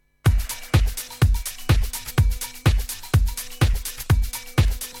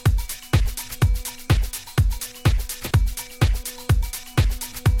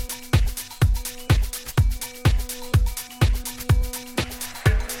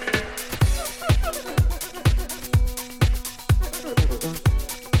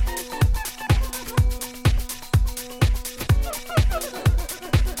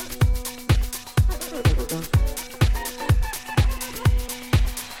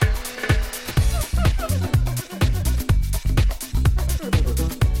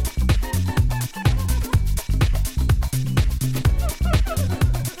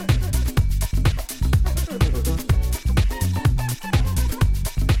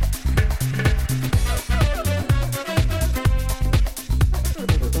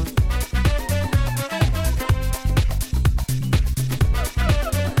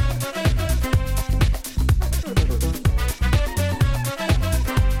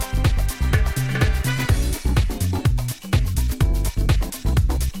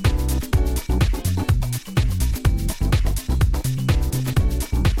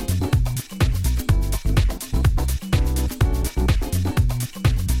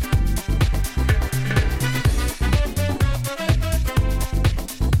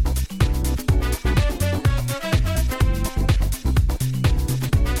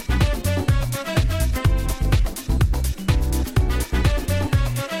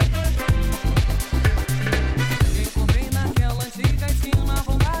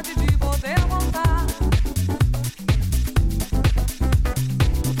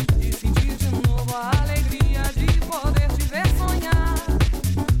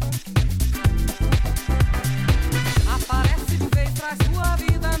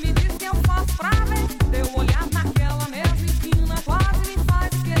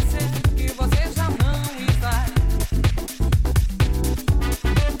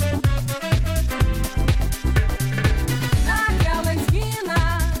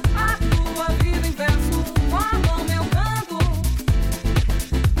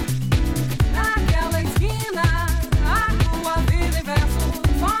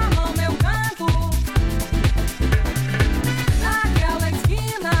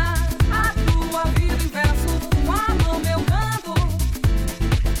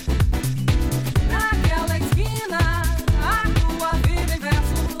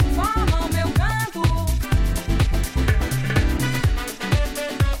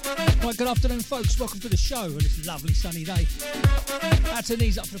afternoon, folks. Welcome to the show on this lovely sunny day. Had to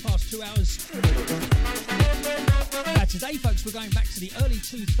knees up for the past 2 hours. Today, folks, we're going back to the early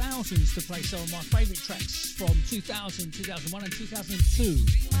 2000s to play some of my favourite tracks from 2000, 2001 and 2002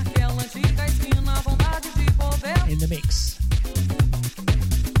 in the mix.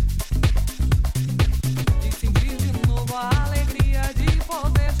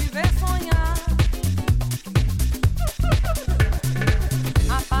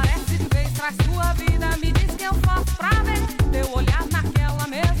 Traz tua vida, me diz que eu faço pra ver. Teu olhar naquela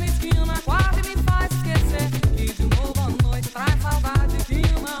mesma esquina quase me faz esquecer que de novo a noite traz saudade que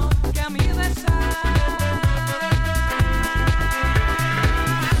não quer me deixar.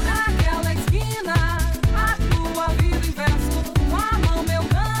 Naquela esquina, a tua vida inverso, com a mão meu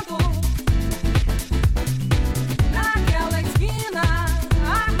canto. Naquela esquina,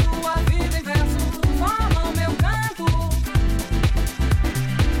 a tua vida inverso, com a mão meu canto.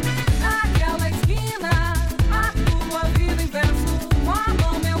 Naquela esquina, a tua vida inverso, com a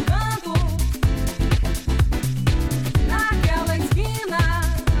mão meu canto. Naquela esquina,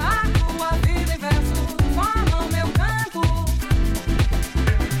 a tua vida inverso, com a mão meu canto.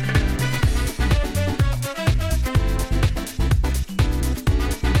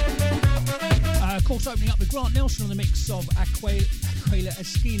 Of course, opening up with Grant Nelson on the mix of Aquila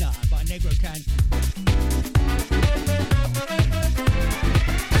Esquina by Negro Can.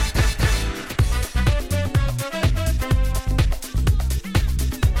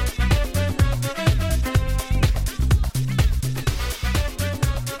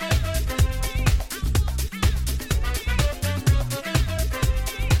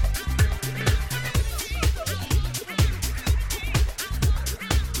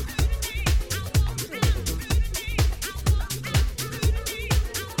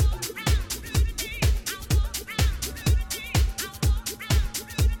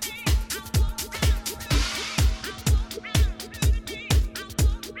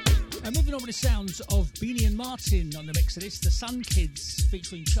 Sounds of Beanie and Martin on the mix of this, the Sun Kids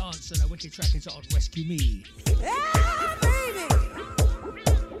featuring Chance and a wicked track entitled Rescue Me. Yeah, baby,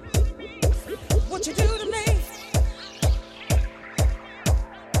 what you do to me?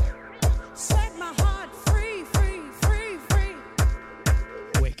 Set my heart free, free, free, free.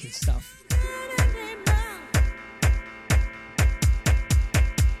 Wicked stuff.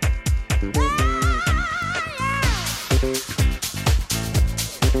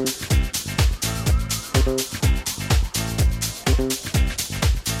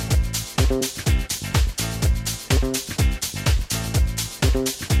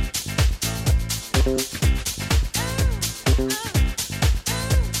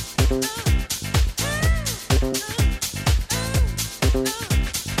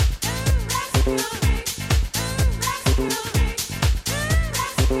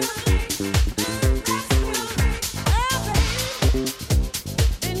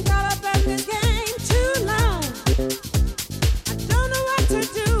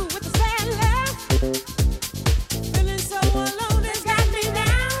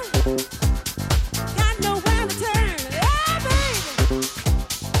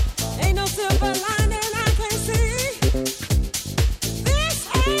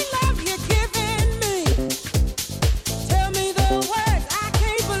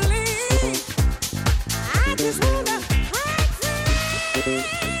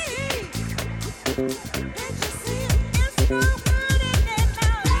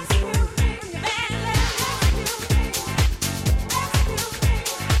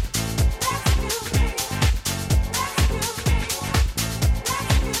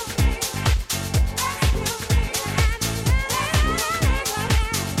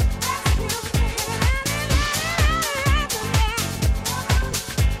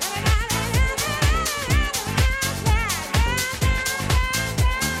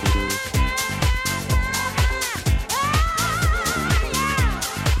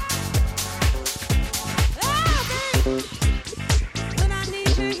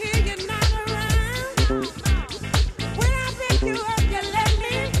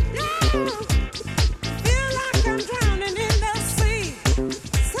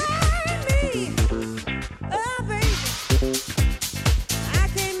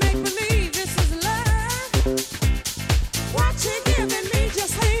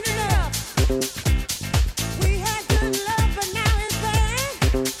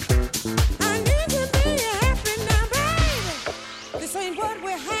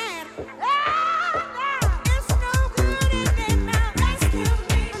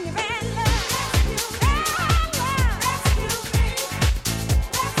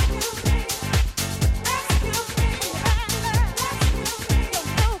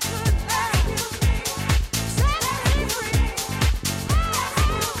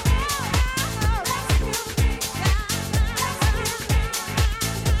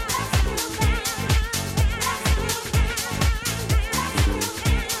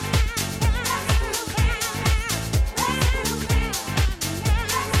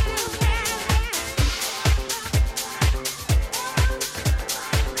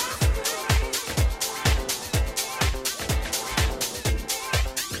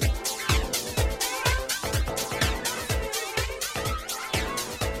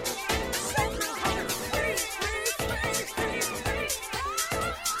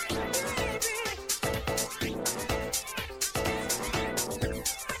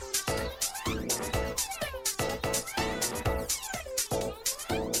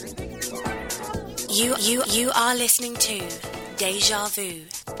 You are listening to Deja Vu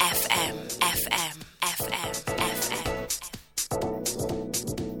FM.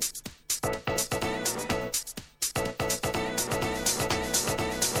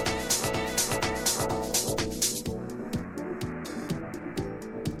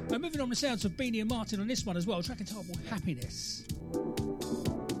 We're moving on the sounds of Beanie and Martin on this one as well, track entitled Happiness.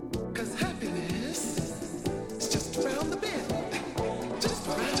 'Cause happiness is just around the bend. Just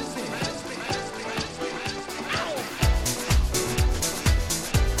around the bend.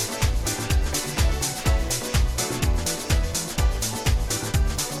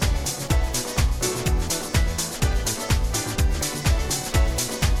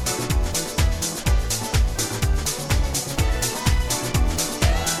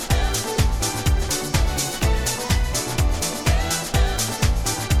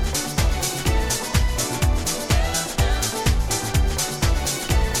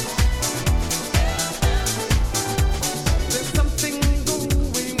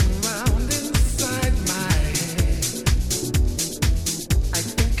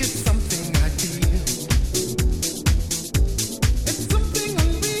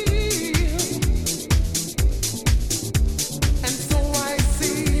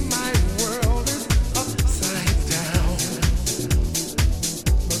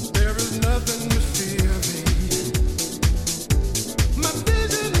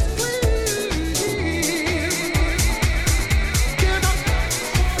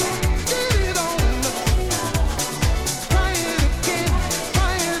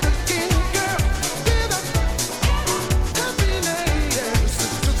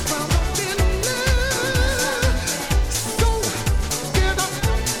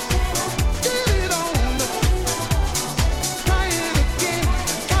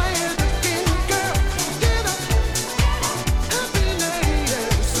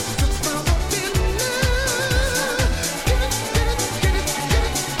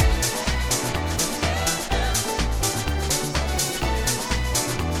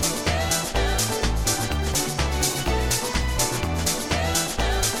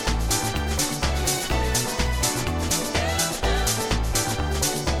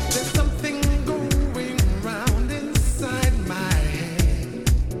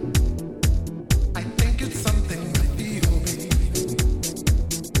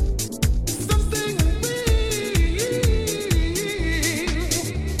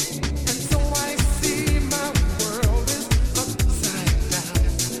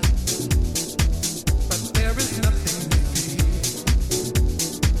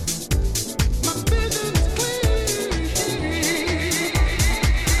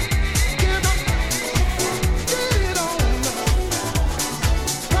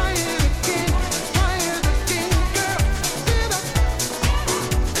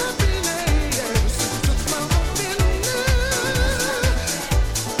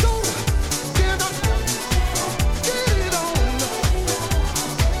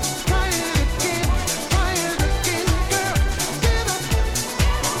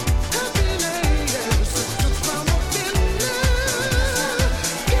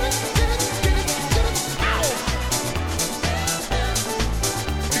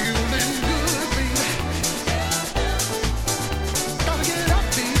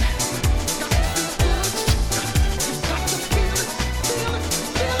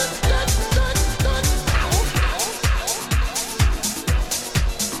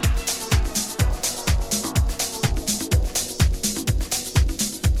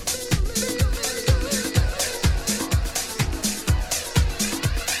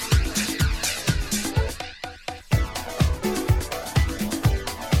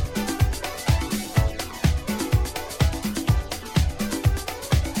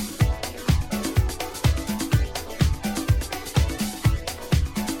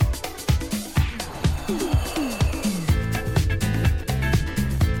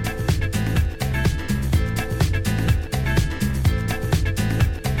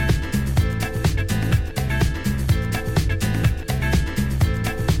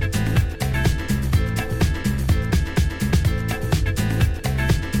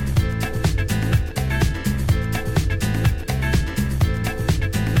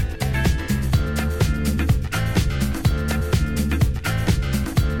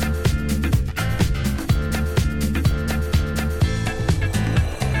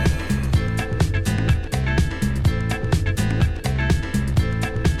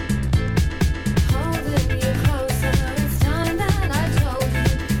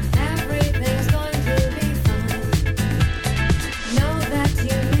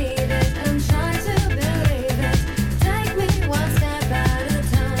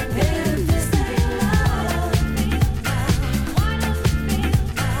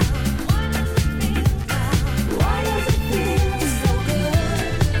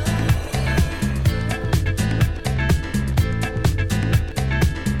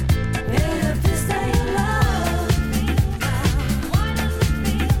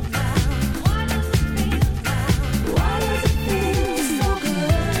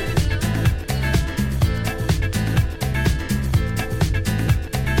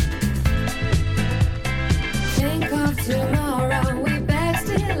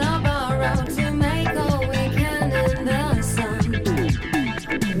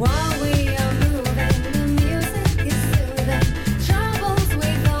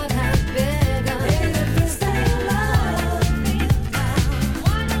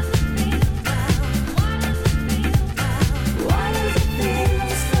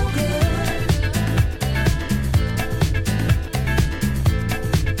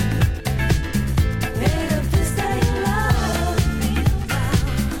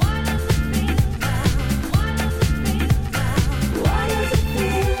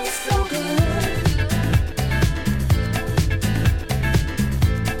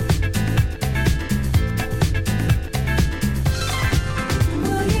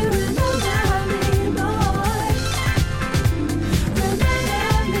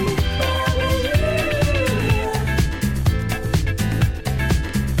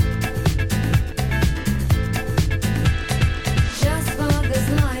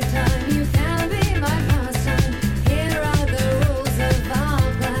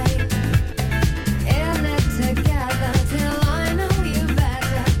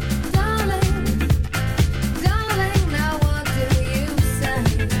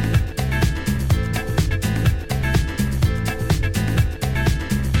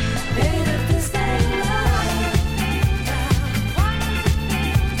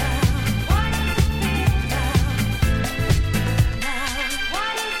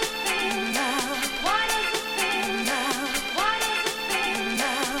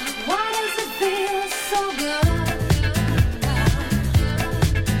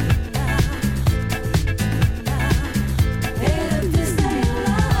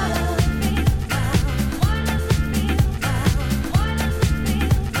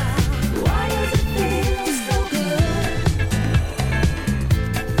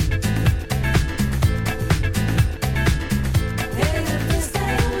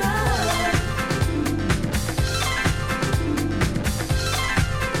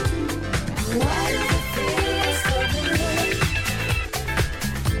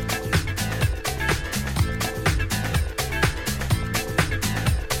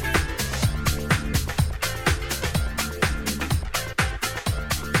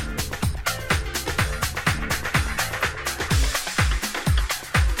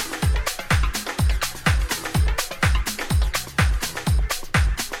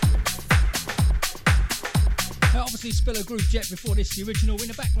 Obviously, Spiller Groove Jet before this, the original. In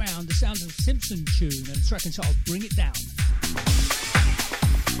the background, the sounds of the Simpson tune and the track entitled Bring It Down.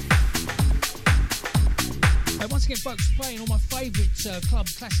 Once again, folks, playing all my favourite club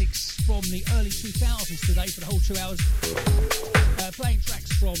classics from the early 2000s today for the whole 2 hours. Playing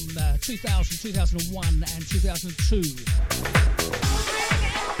tracks from 2000, 2001 and 2002.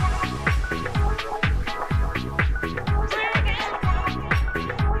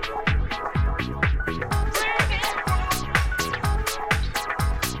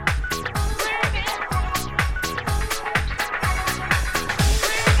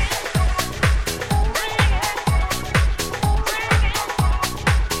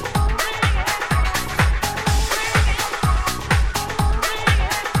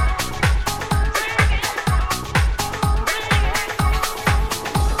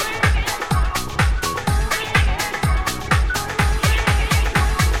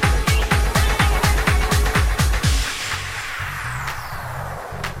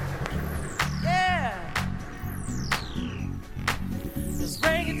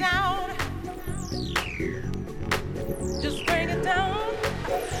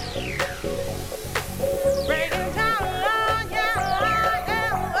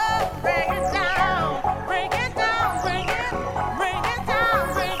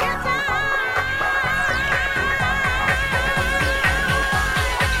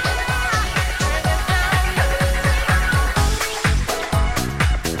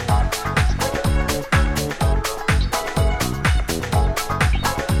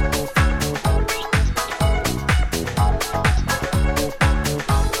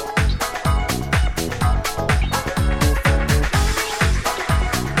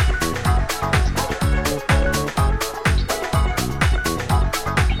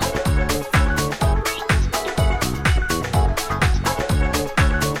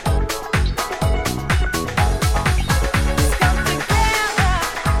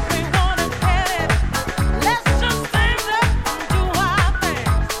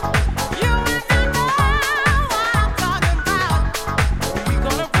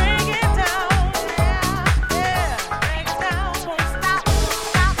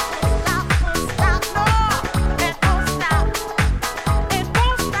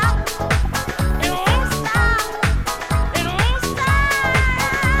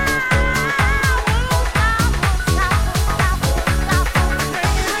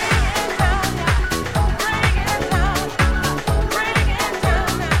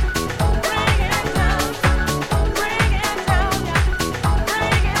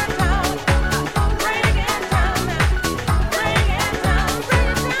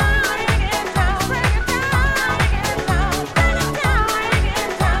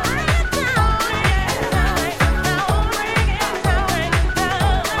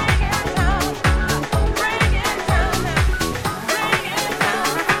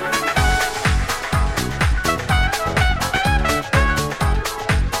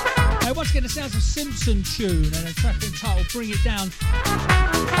 Simpson tune and a track entitled Bring It Down.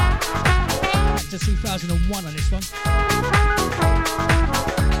 Back to 2001 on this one.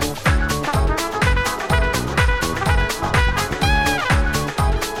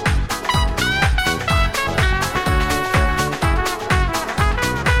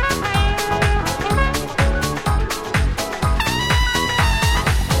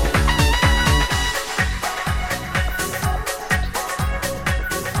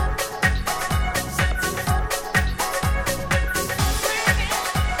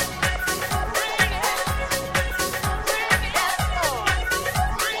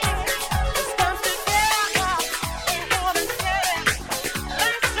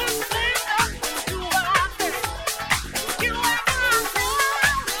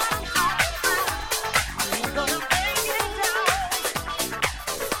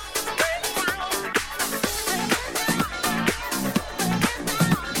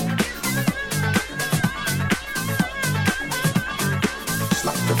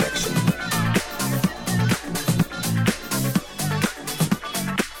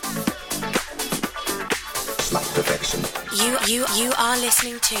 You are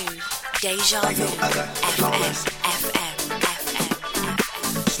listening to Deja Vu FM.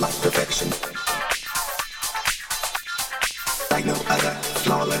 Like perfection. Like no other,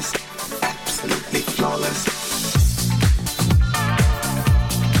 flawless, absolutely flawless.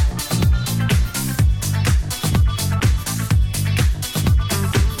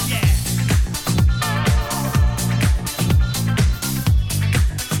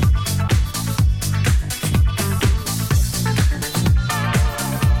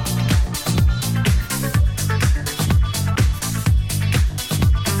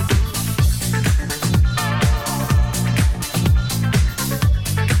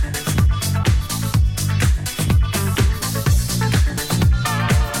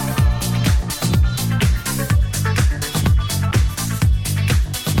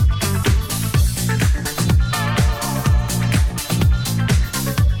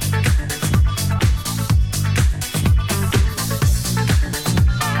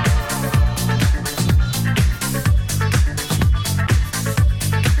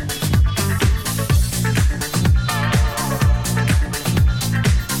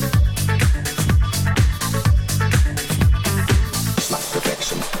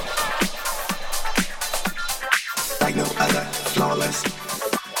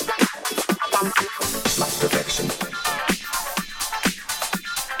 like perfection.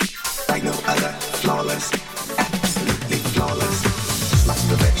 Like no other, flawless, absolutely flawless, like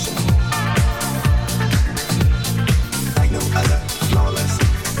perfection. Like no other, flawless,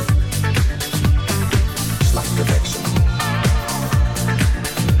 like perfection.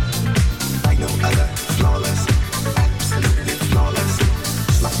 Like no other, flawless, absolutely flawless,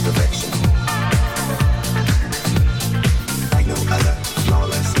 like perfection. Like no other,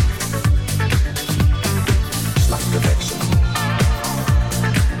 flawless, like perfection.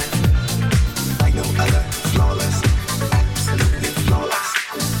 Like no other, flawless, absolutely flawless.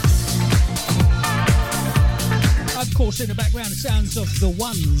 Of course, in the background, the sounds of The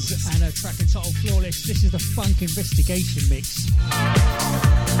Ones and a track entitled Flawless. This is the Funk Investigation mix.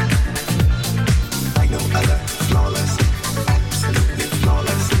 Like no other, flawless, absolutely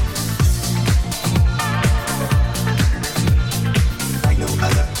flawless. Like no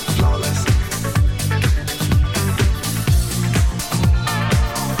other, flawless.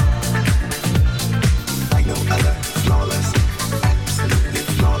 Like no other, flawless, absolutely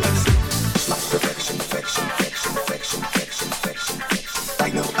flawless. Like perfection, perfection, perfection, perfection, perfection, perfection, perfection.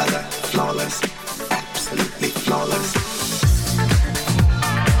 Like no other, flawless, absolutely flawless.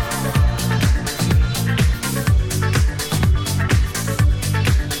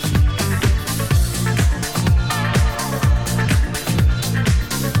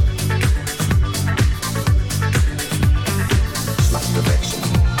 Like perfection.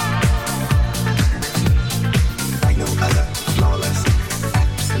 Like no other, flawless,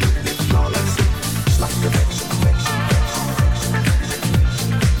 absolutely flawless. Like perfection, perfection, perfection, perfection, perfection, perfection.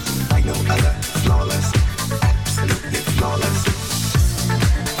 Like no other, flawless, absolutely flawless.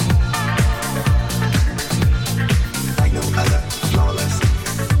 Like no other, flawless.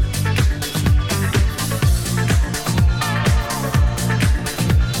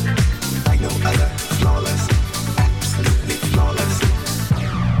 Like no other, flawless, absolutely flawless.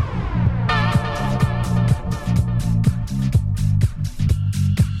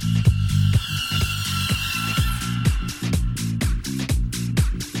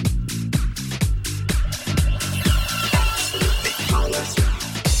 Flawless.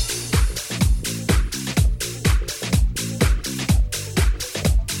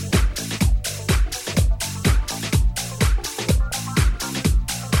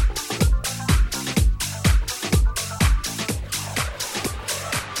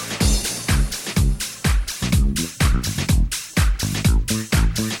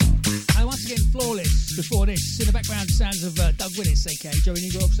 And once again, Flawless. Before this, in the background, sounds of Doug Willis, aka Joey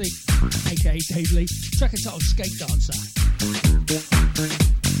Negro, obviously, aka Dave Lee. Track entitled Skate Dancer.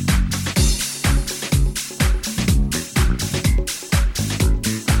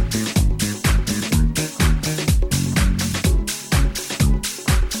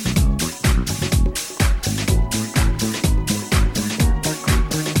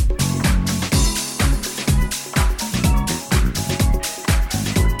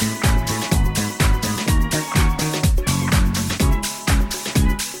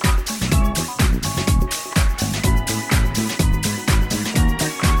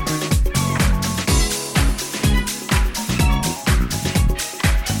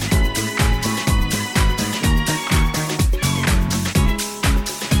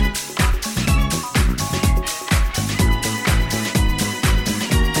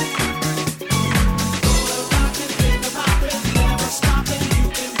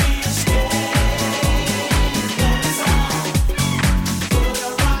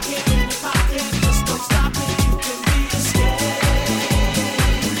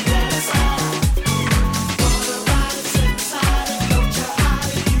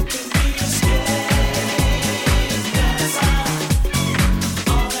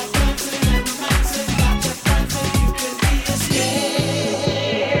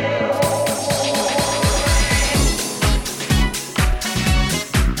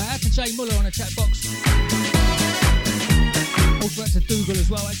 Jay Muller on the chat box. Also out to Dougal as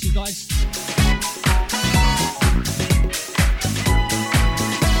well, actually, guys.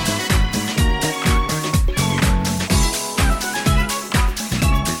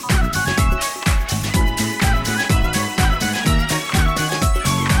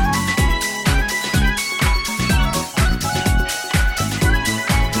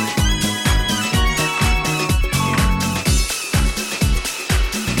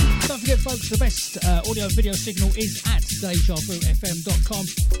 The best audio and video signal is at DejaVuFM.com.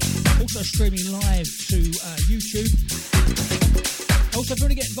 Also streaming live to YouTube. Also, if you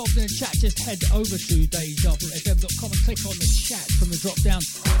want to get involved in the chat, just head over to DejaVuFM.com and click on the chat from the drop down.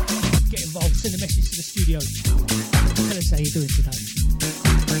 get involved. Send a message to the studio. Tell us how you're doing today.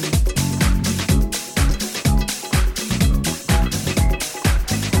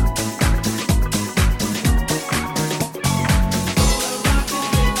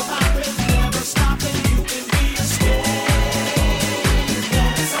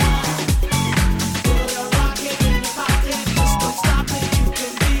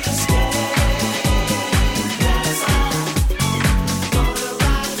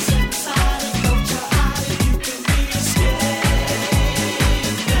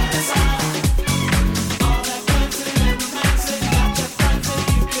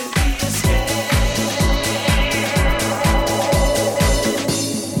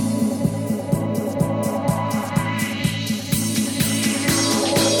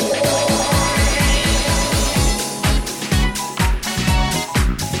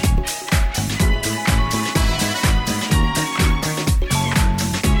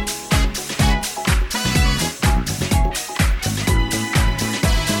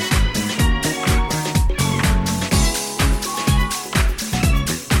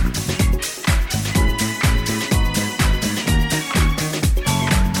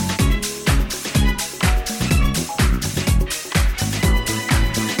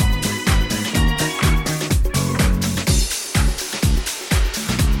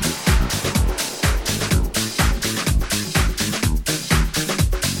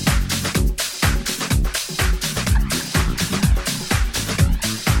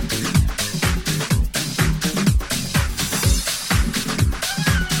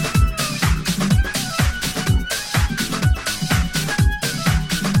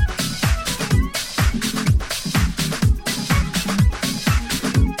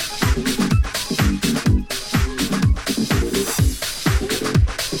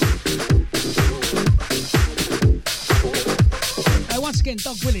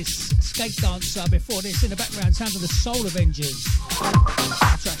 Doug Willis, Skate Dancer, before this in the background, sounds of the Soul Avengers, a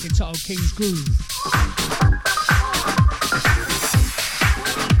track entitled King's Groove.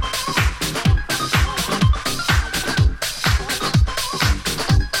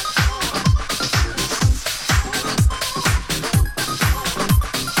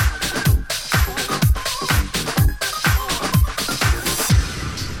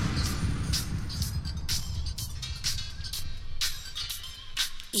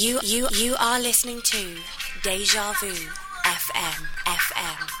 You are listening to Deja Vu FM. That's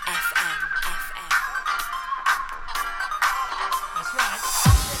right.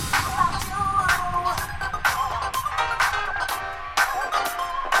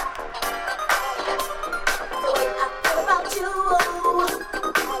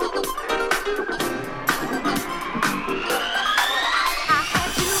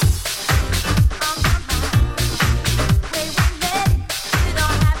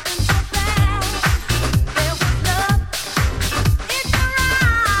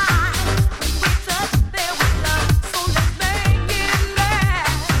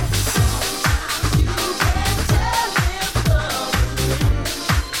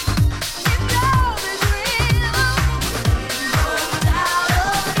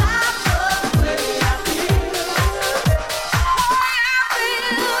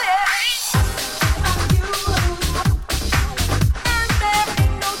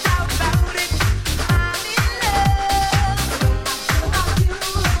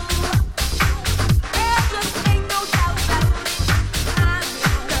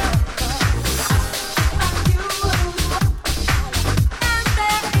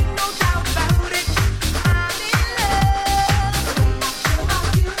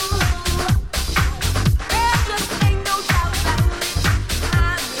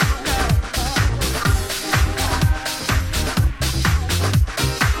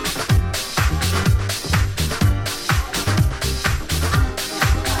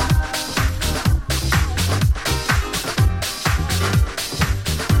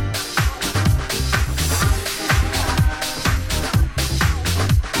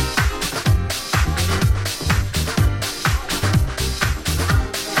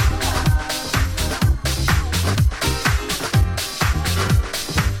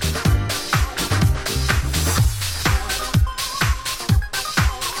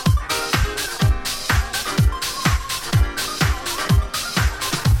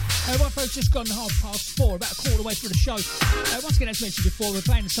 Just gone 4:30, about a quarter way through the show. Once again, as mentioned before, we're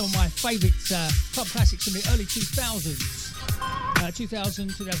playing some of my favourite club classics from the early 2000s.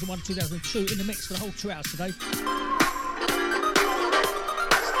 2000, 2001, 2002 in the mix for the whole 2 hours today.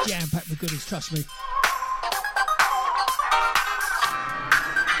 It's jam-packed with goodies, trust me.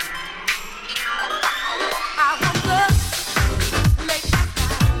 I woke up late last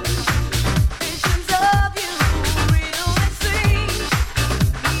night.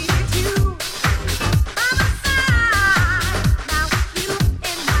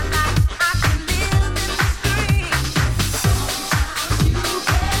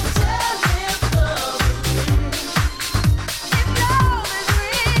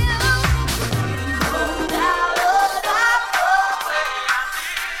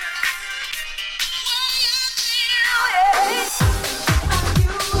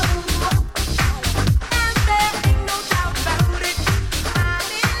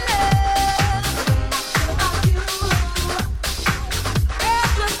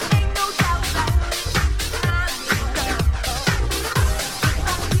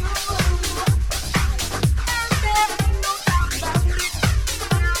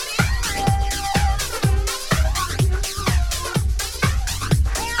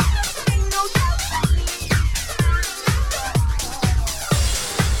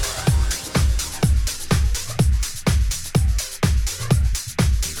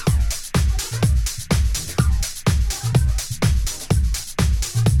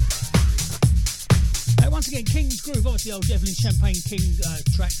 was the old Evelyn Champagne King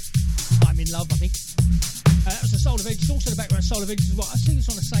track, I'm in Love, I think. That was the Soul of Edges, also the background Soul of Edges as well. I think it's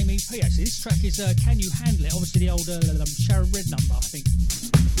on the same EP actually. This track is Can You Handle It? Obviously the old Sharon Red number, I think.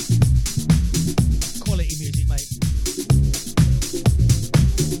 Quality music, mate.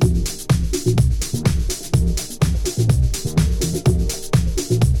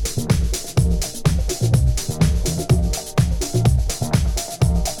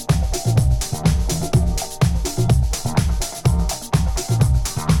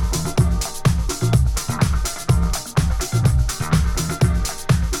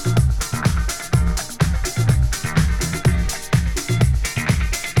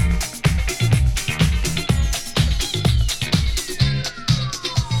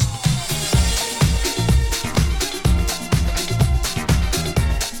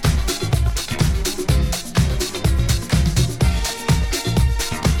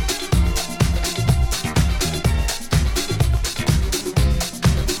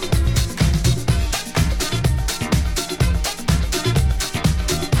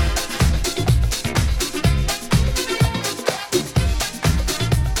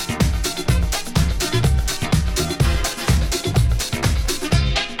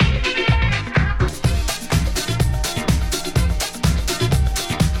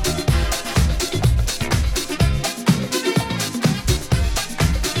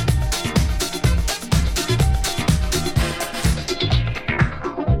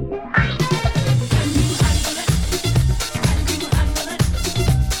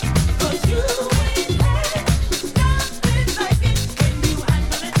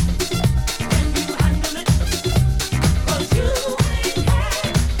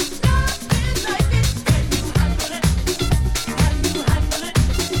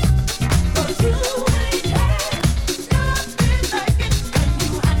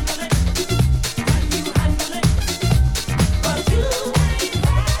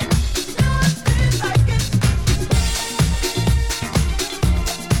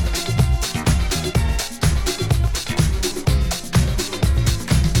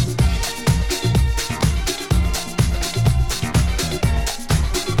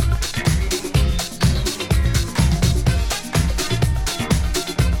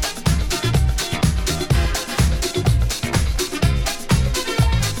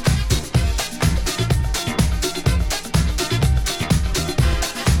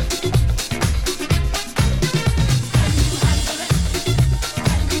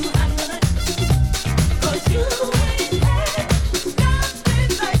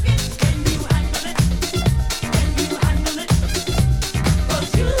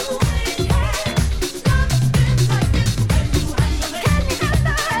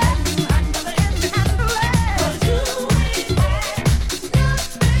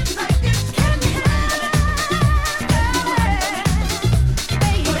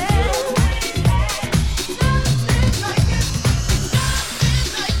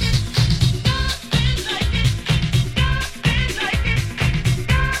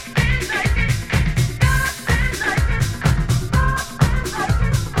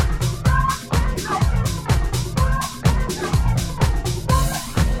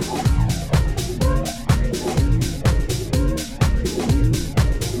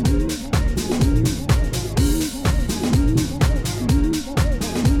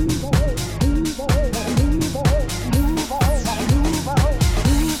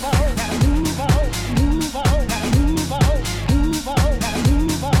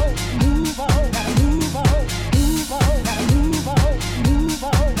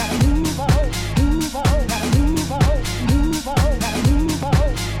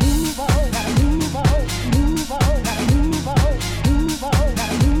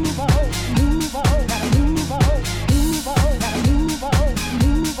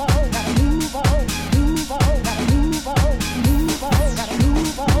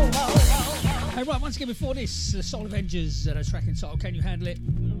 Before this, the Soul Avengers, a track entitled Can You Handle It?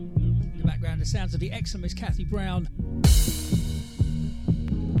 In the background, the sounds of the excellent Miss Kathy Brown.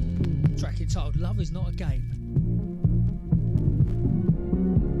 Track entitled Love Is Not a Game.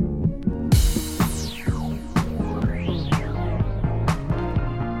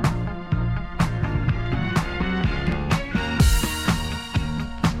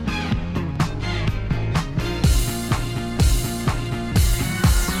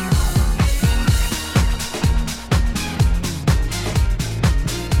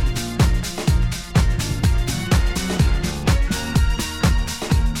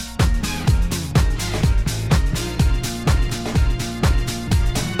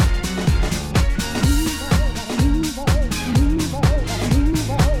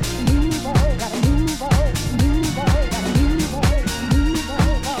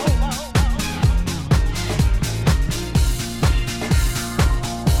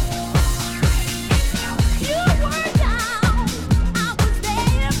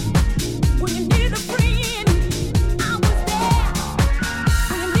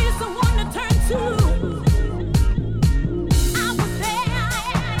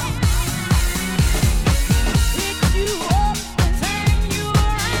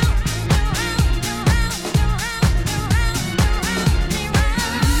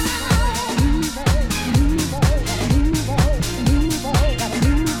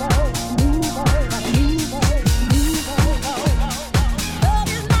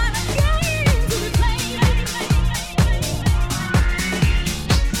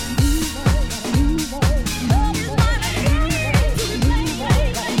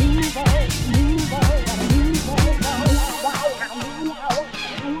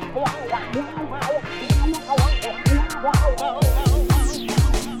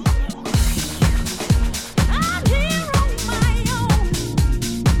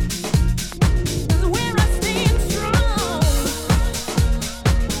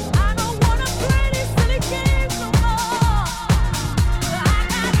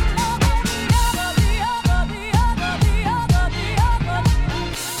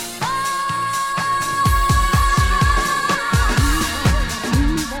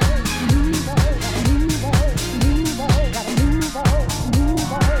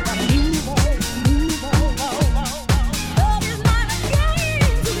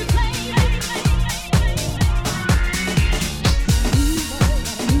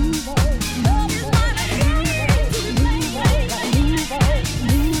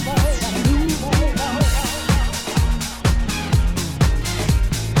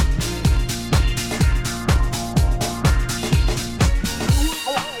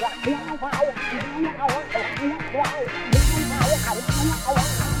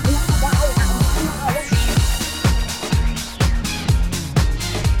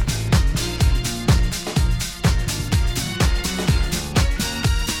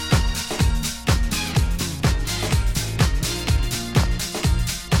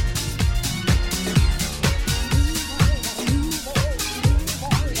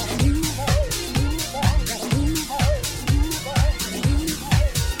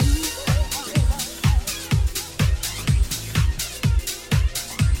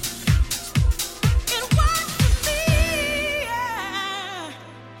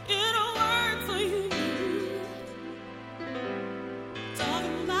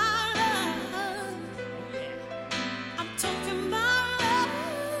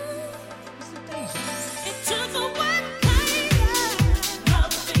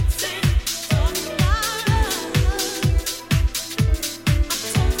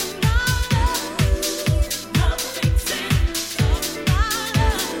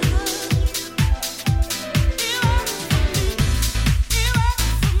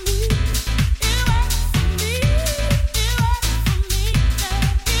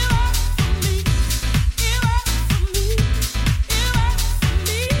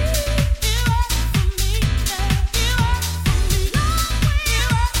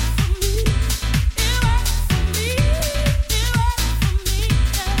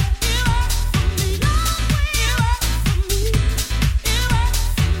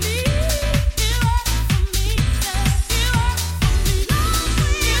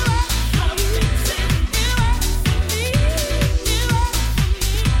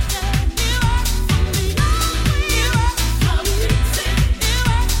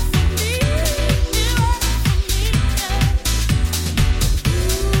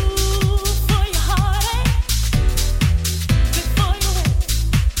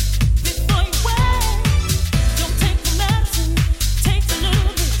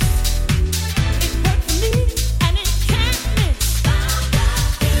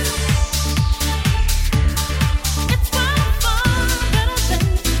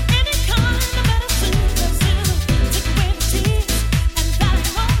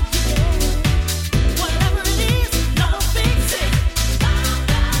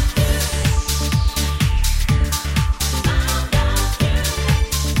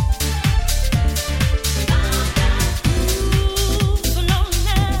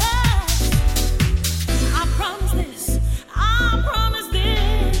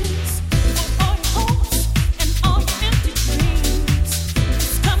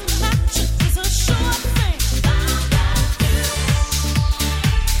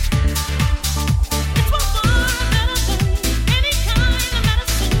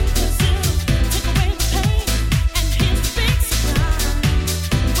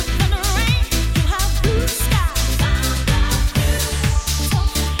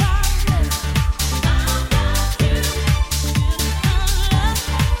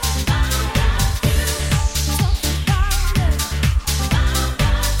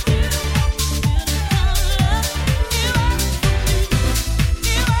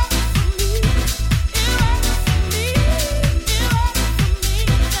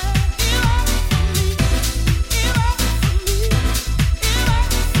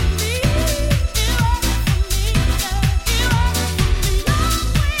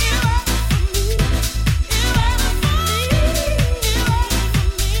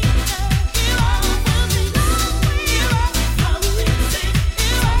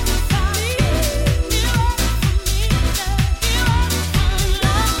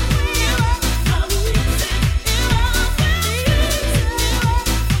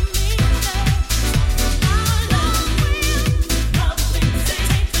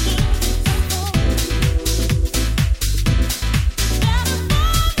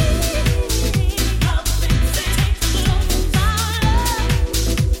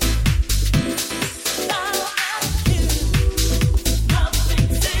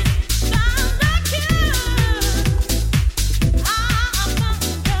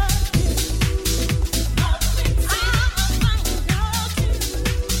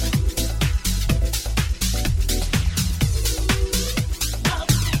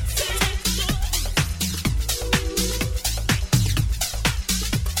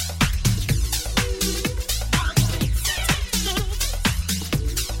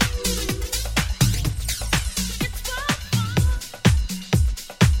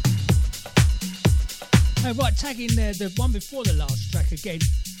 Right, tagging the one before the last track again.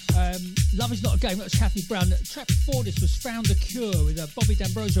 Love Is Not a Game, that was Kathy Brown. The track before this was Found a Cure with Bobby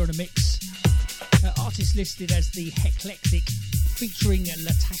D'Ambrosio on a mix. Artist listed as the Heclectic, featuring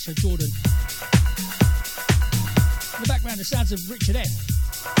Latasha Jordan. In the background, the sounds of Richard F,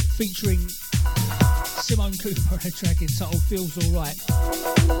 featuring Simone Cooper on a track entitled Feels Alright.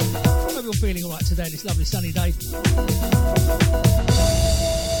 Hope you're feeling alright today, this lovely sunny day.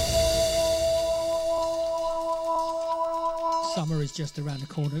 Summer is just around the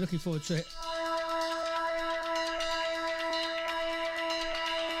corner. Looking forward to it.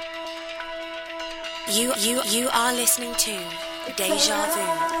 You are listening to Deja Vu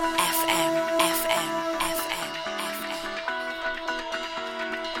FM.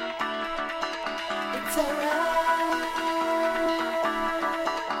 It's alright.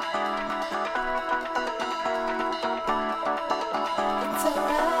 It's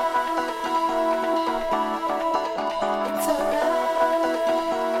alright. It's alright.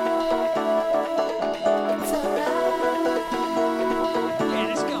 It's alright. Yeah,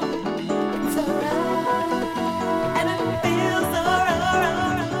 let's go. It's alright. And it feels alright.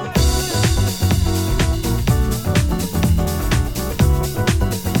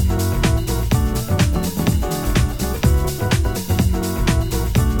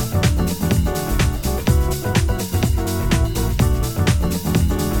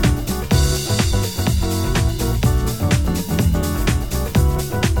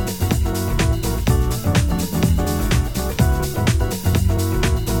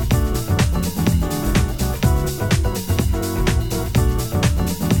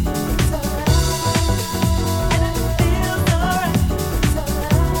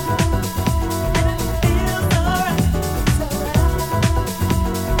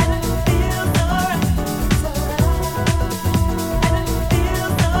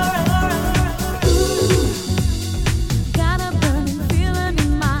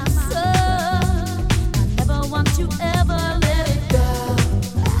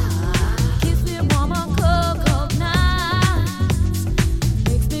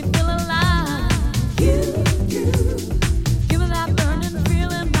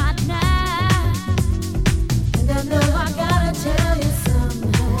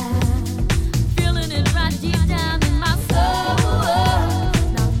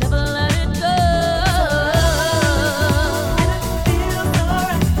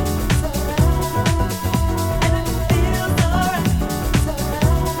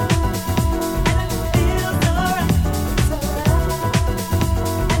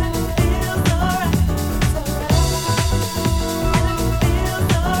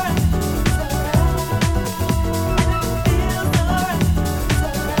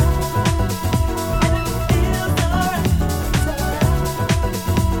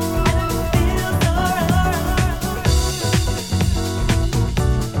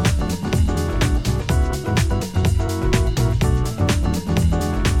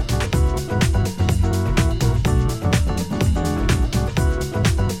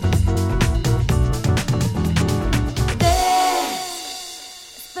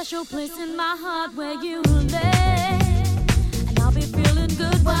 special place in my heart where you lay, and I'll be feeling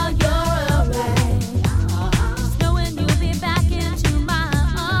good while you're away. Just knowing you'll be back into my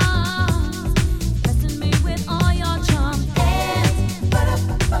arms, pressing me with all your charm.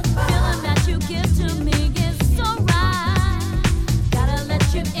 Feeling that you give to me is so right. Gotta let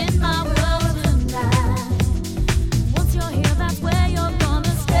you in my world tonight. Once you're here, that's where you're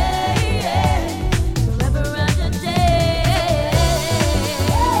gonna stay, forever and a day.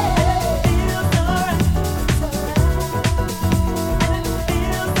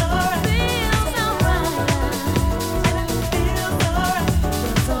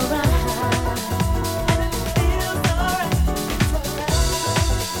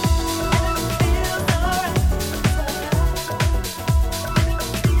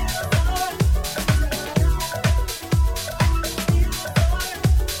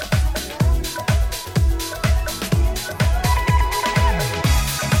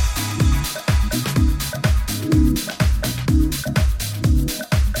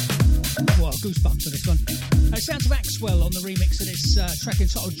 Goosebumps on this one. Sounds of Axwell on the remix of this track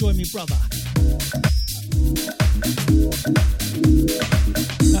entitled Join Me Brother.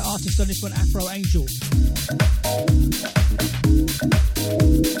 Artist on this one, Afro Angel.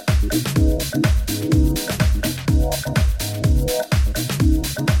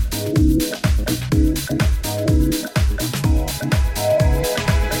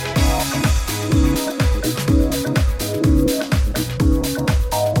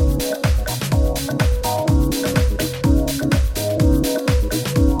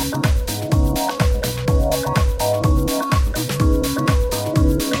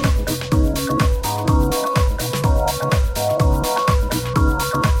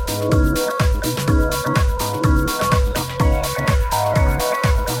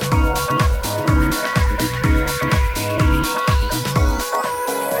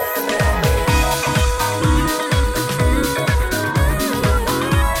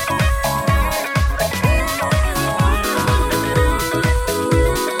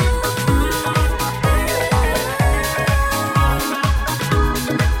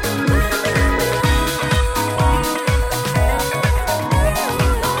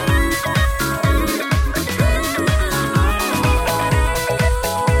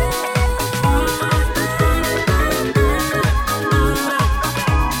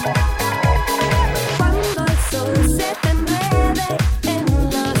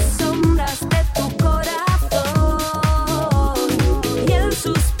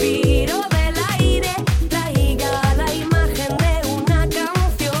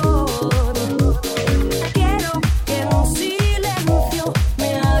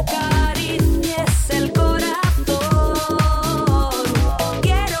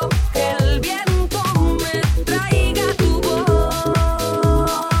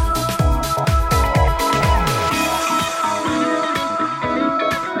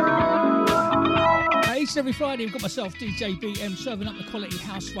 Each and every Friday, we've got myself, DJ BM, serving up the quality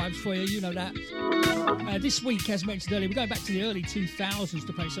house vibes for you. You know that. This week, as mentioned earlier, we're going back to the early 2000s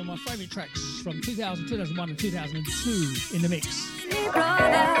to play some of my favourite tracks from 2000, 2001 and 2002 in the mix.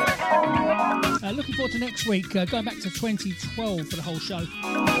 Looking forward to next week, going back to 2012 for the whole show.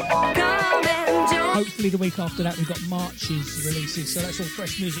 Hopefully the week after that, we've got March's releases, so that's all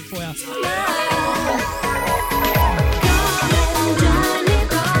fresh music for you.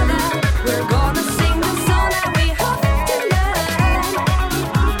 We're gonna sing the song that we hope to learn.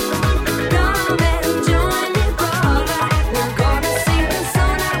 Come and join me, brother. We're gonna sing the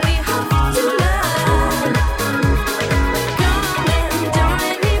song that we hope to learn. Come and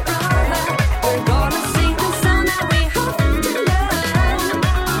join me, brother. We're gonna sing the song that we hope to learn.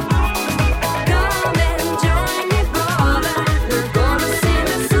 Come and join me, brother. We're gonna sing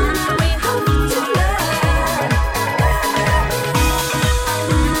the song that we hope to learn.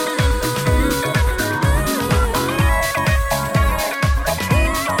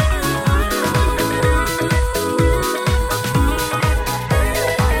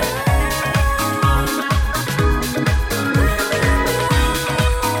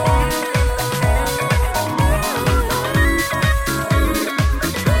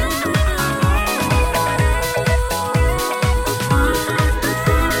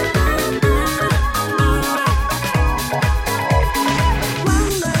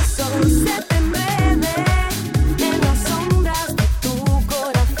 Cuando el sol se te mete en las sombras de tu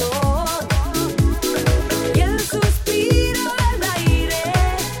corazón y el suspiro del aire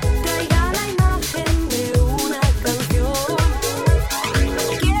traiga la imagen de una canción,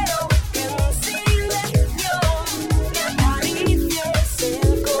 quiero que en silencio me acaricies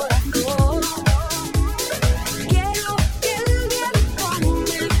el corazón. Quiero que el viento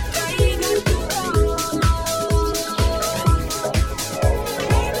me traiga tu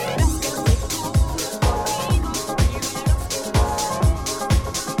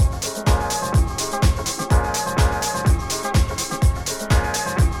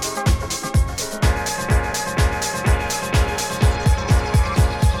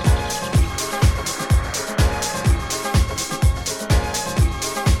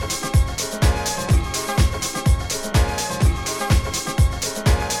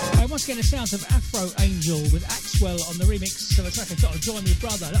Once again, the sounds of Afro Angel with Axwell on the remix of a track entitled Join Me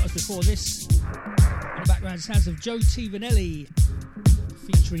Brother. That was before this. In the background, sounds of Joe T. Vanelli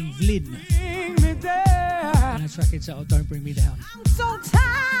featuring Vlyn. And a track entitled Don't Bring Me Down. I'm so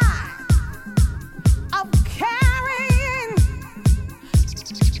tired of carrying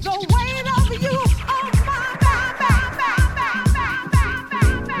the weight of you on my back.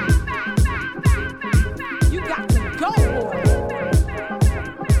 You got to go.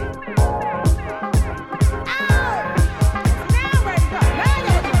 Now ready to go.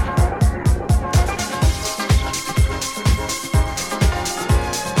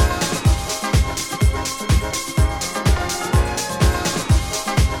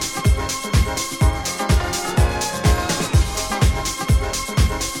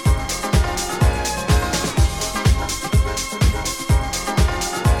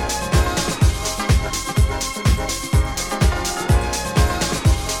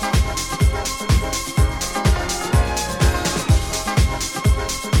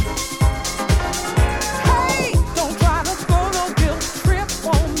 Hey, don't try to throw no guilt trip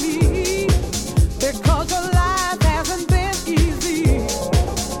on me, because your life hasn't been easy.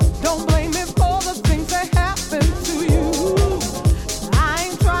 Don't blame me for the things that happen to you. I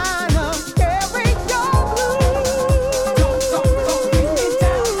ain't trying to carry your blues. Don't bring me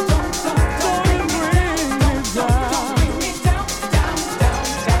down. Don't bring me down.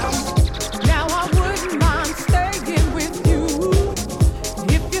 Now I wouldn't mind staying with you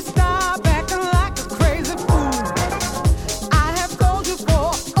if you stop acting like a crazy fool. I have told you 4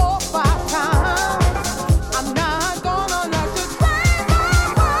 or 5 times, I'm not gonna let you break my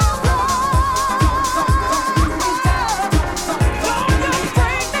heart. Don't bring me down. Don't bring me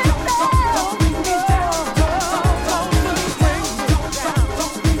down. Don't bring me down.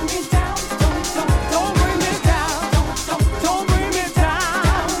 Don't bring me down. Don't bring me down. Don't bring me down. Don't bring me down.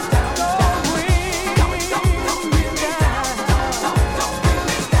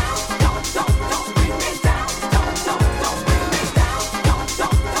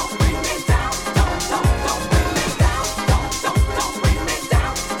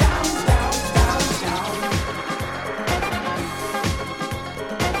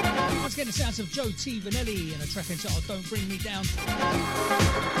 Once again, the sounds of Joe T. Vanelli and a track entitled Don't Bring Me Down.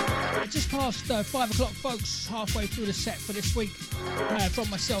 Just past 5 o'clock, folks, halfway through the set for this week. From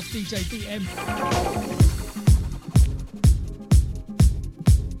myself, DJ BM.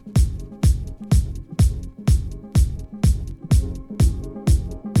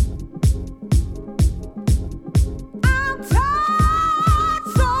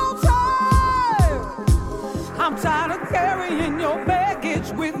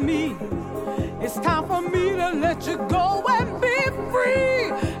 with me. It's time for me to let you go and be free.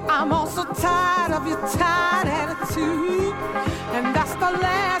 I'm also tired of your tired attitude, and that's the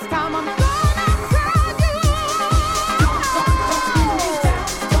last time I'm gonna tell you. Don't bring me down.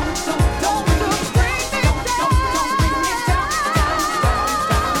 Don't bring me down. Don't bring me down.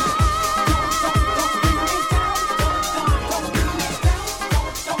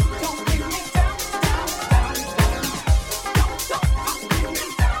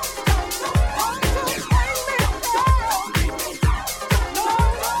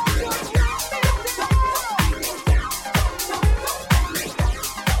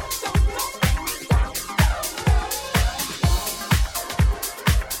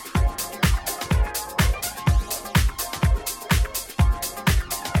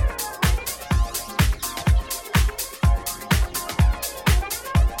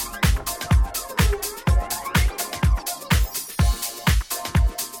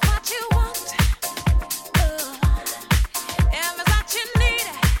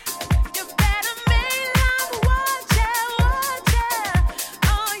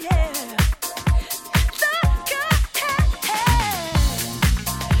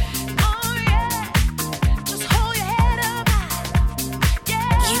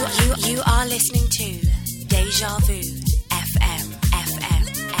 You are listening to Deja Vu FM.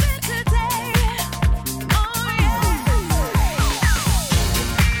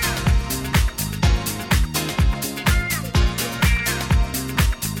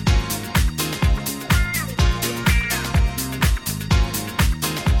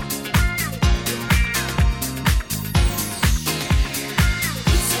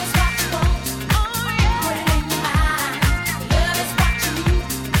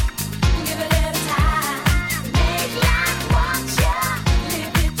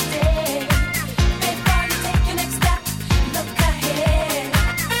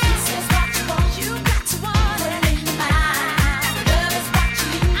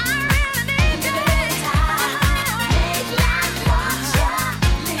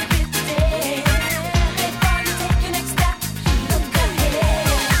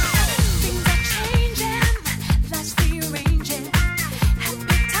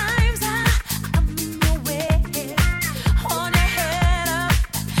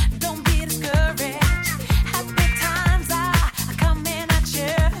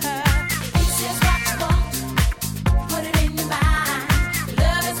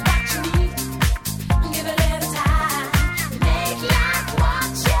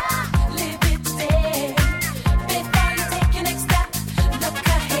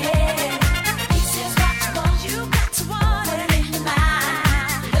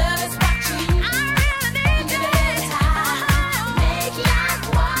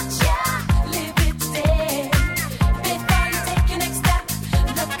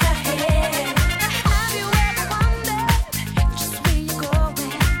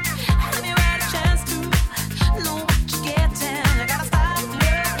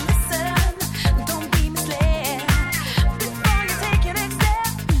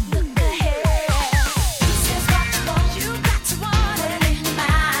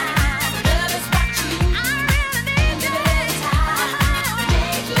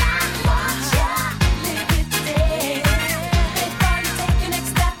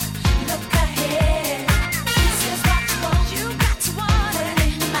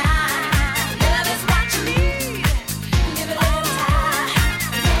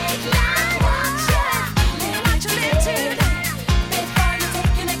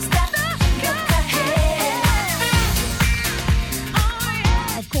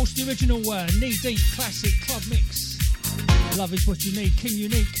 Knee Deep classic club mix. Love is what you need. King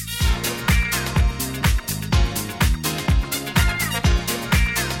Unique.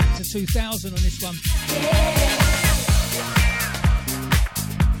 It's a 2000 on this one.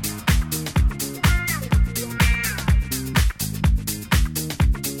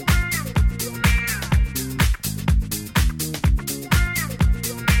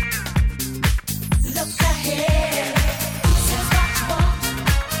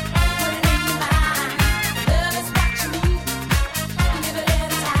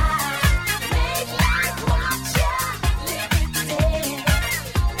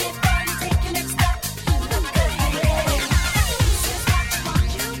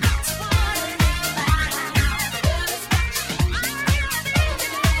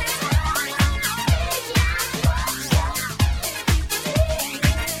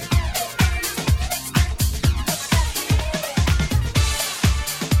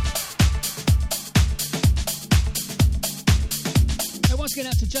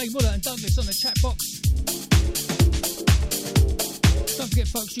 Jay Muller and Douglas on the chat box. Don't forget,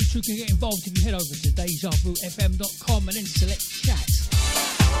 folks, you too can get involved if you head over to DejaVuFM.com and then select chat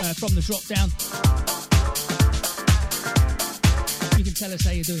from the drop down. You can tell us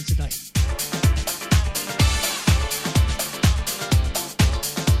how you're doing today.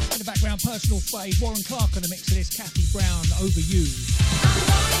 In the background, personal fave, Warren Clark on the mix of this, Kathy Brown, Over You.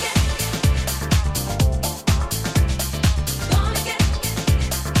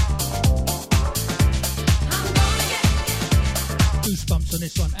 Goosebumps on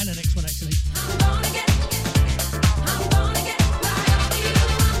this one and the next one actually.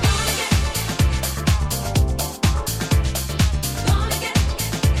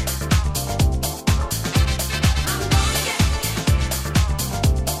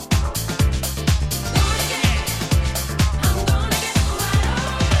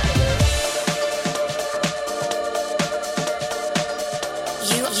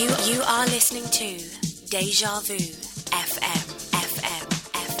 You are listening to Deja Vu FM.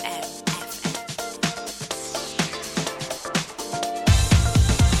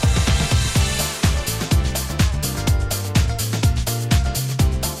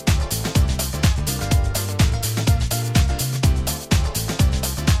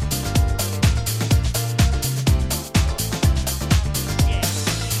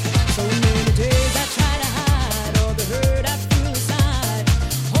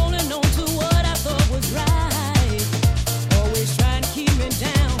 Holding on to what I thought was right.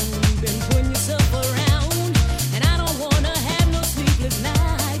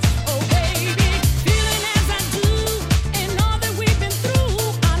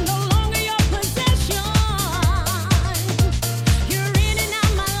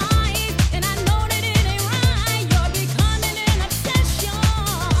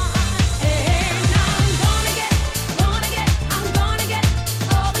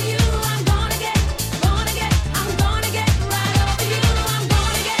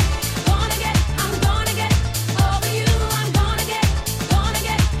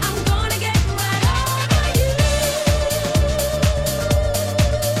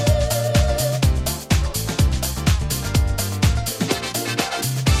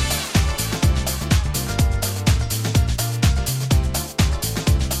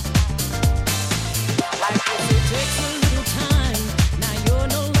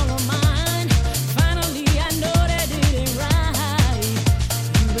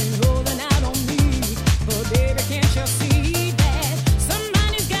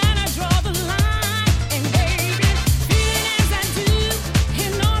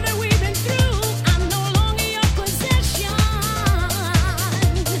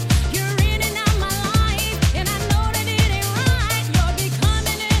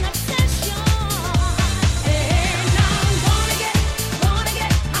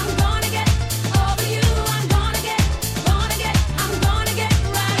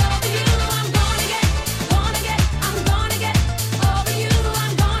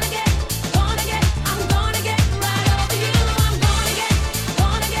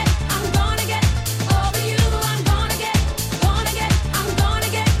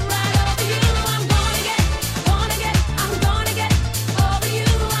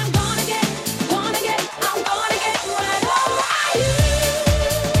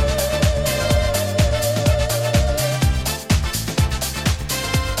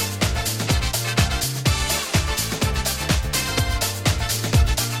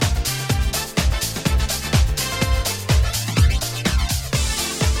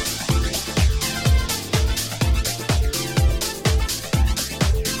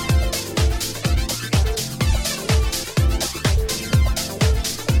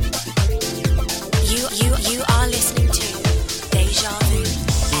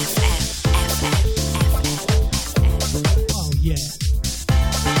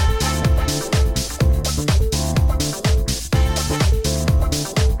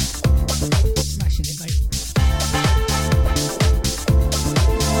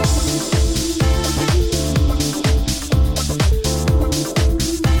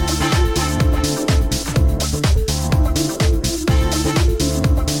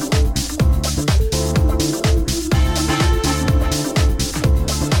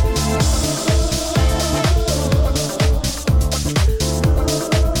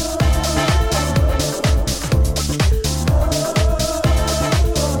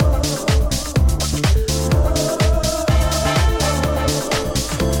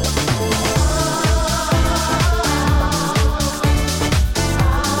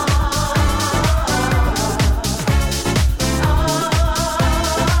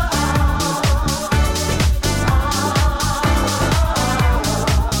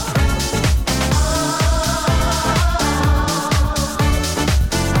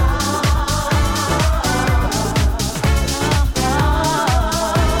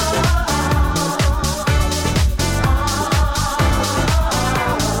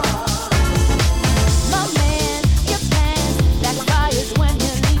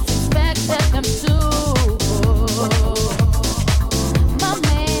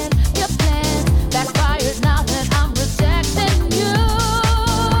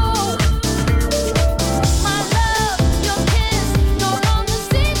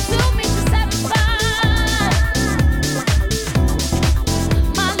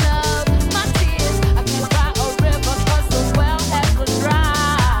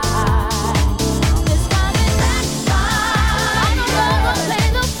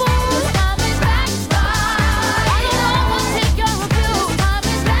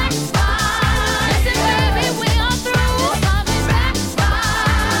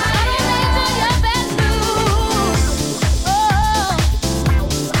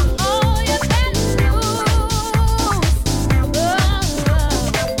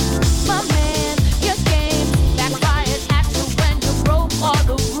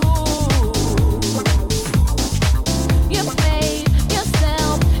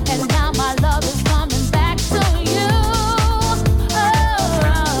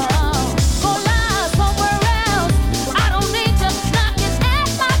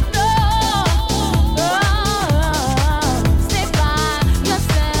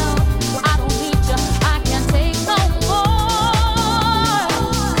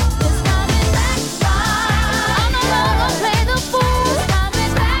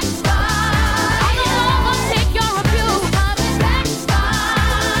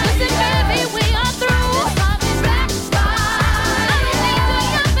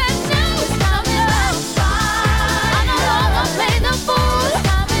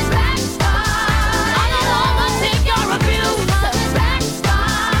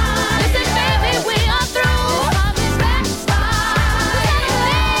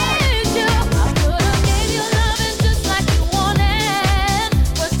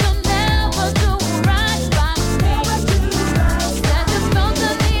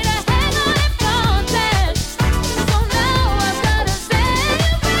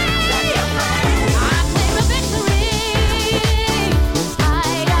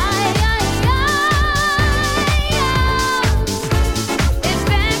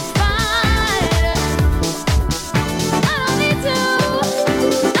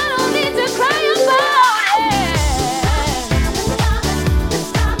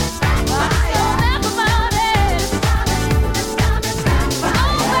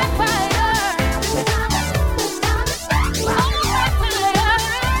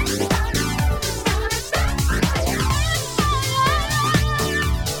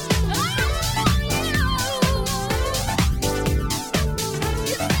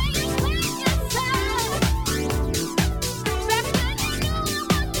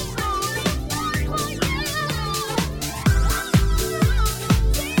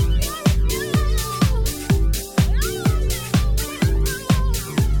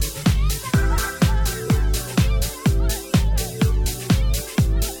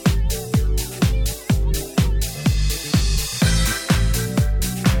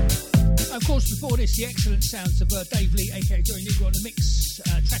 this, the excellent sounds of Dave Lee, aka Joey Negro on the mix.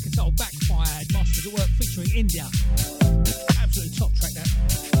 Track entitled Backfired, Masters at Work featuring India. Absolutely top track that.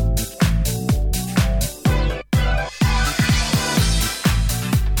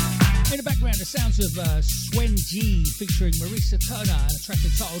 In the background, the sounds of Swen G featuring Marisa Turner, and a track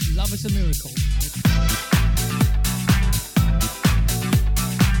entitled Love is a Miracle.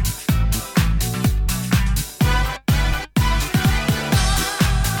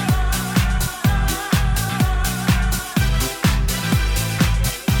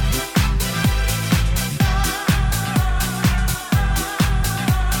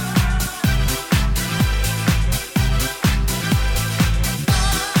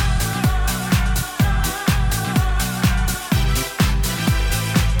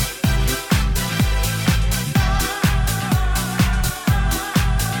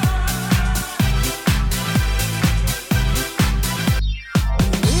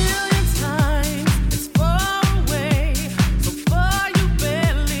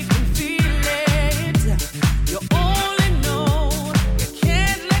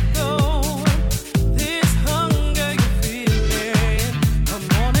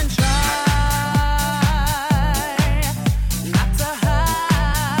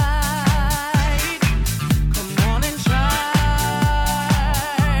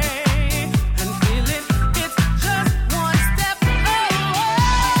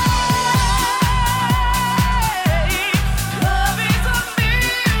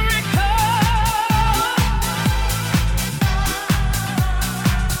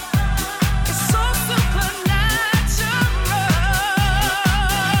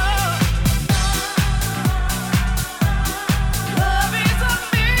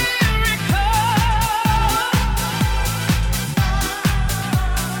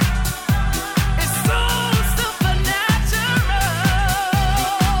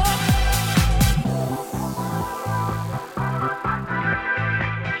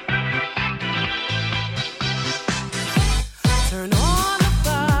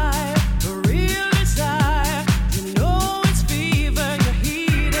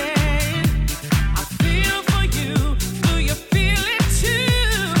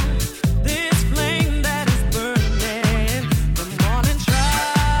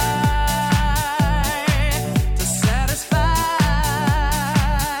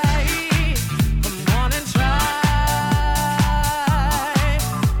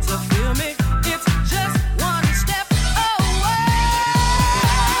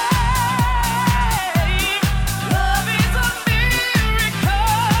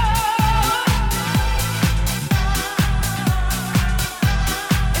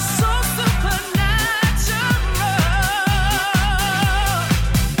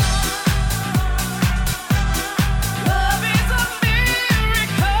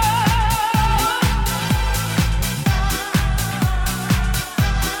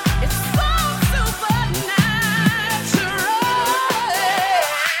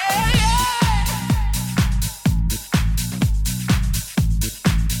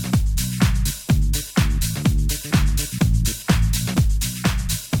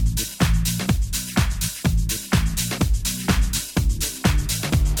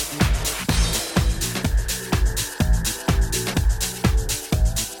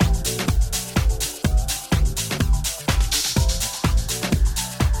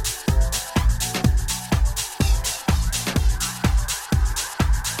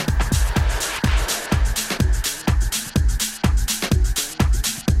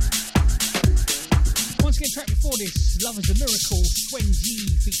 Love is a Miracle, Swen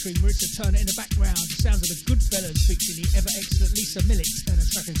G featuring Marisa Turner in the background. The sounds of the Goodfellas featuring the ever excellent Lisa Millett and a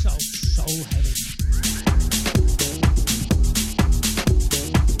track entitled Soul Heavy.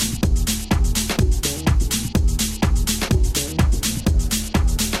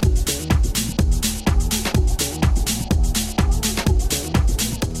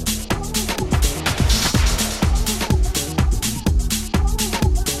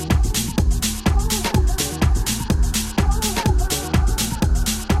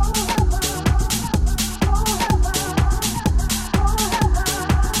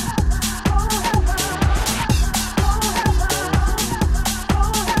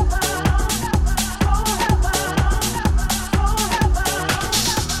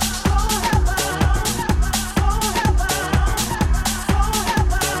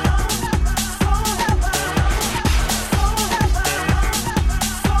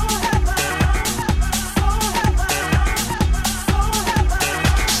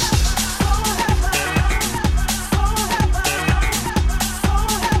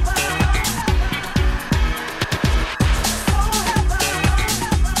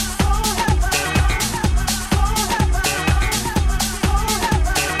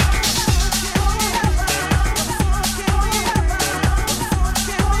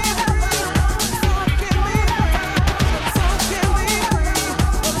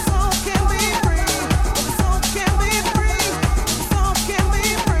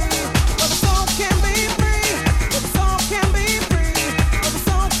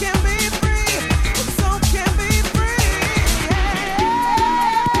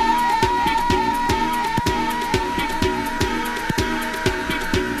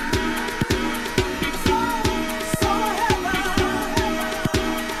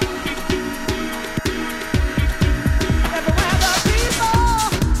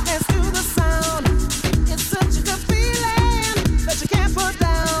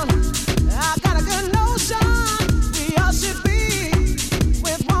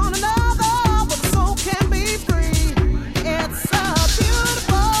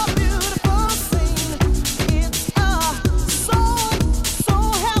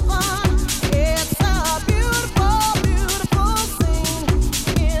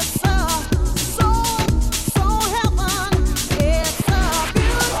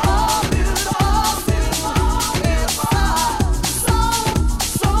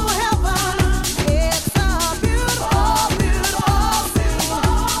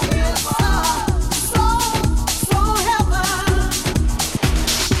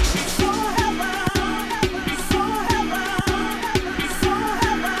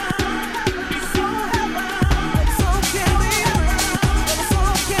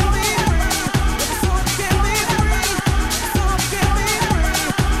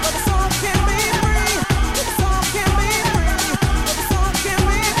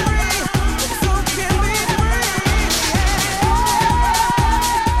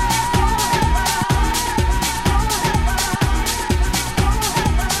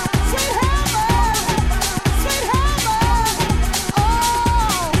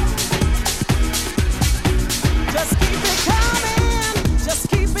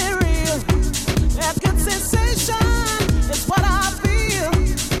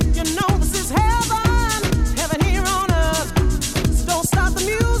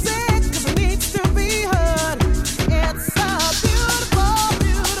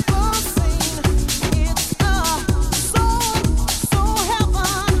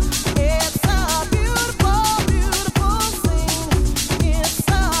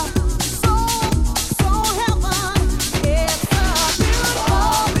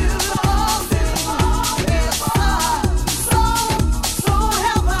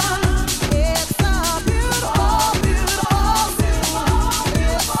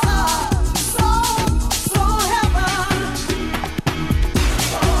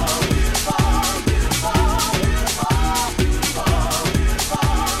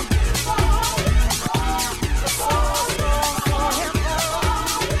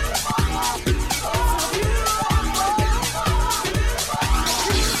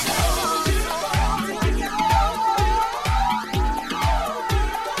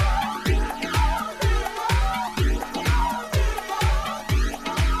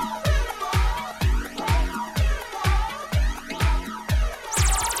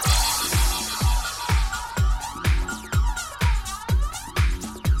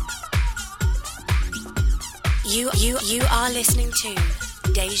 listening to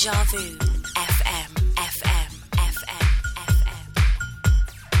Deja Vu FM, FM, FM, FM.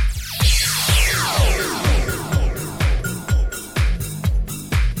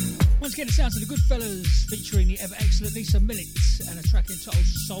 Once again, the sounds of the Goodfellas featuring the ever excellent Lisa Millett and a track entitled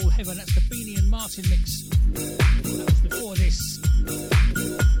Soul Heaven. That's the Beanie and Martin mix. That was before this.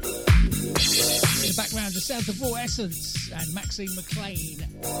 In the background, the sounds of Raw Essence and Maxine McLean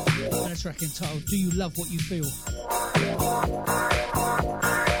and a track entitled Do You Love What You Feel?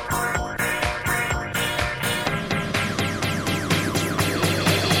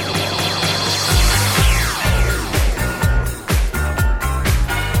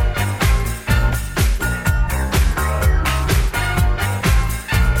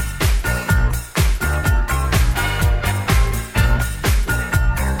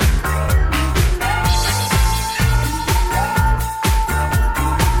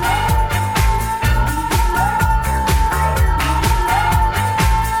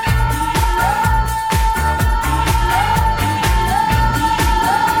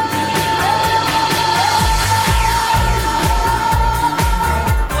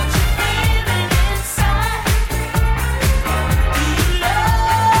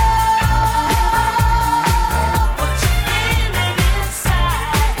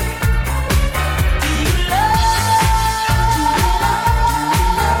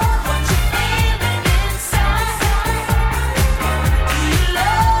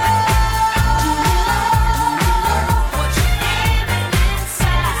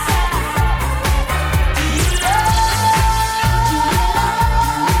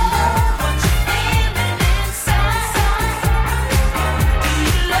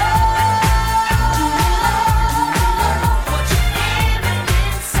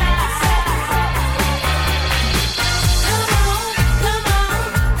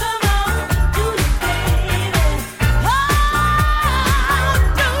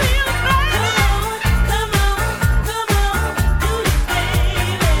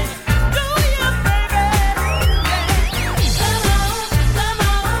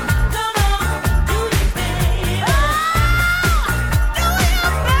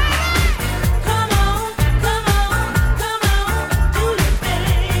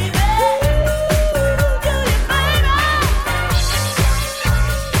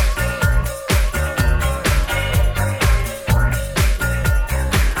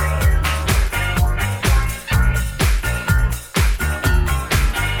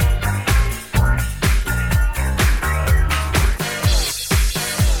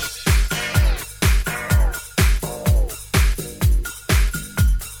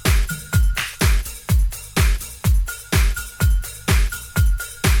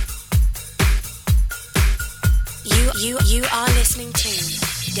 You are listening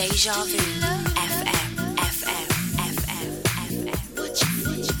to Deja Vu FM, FM, FM, FM.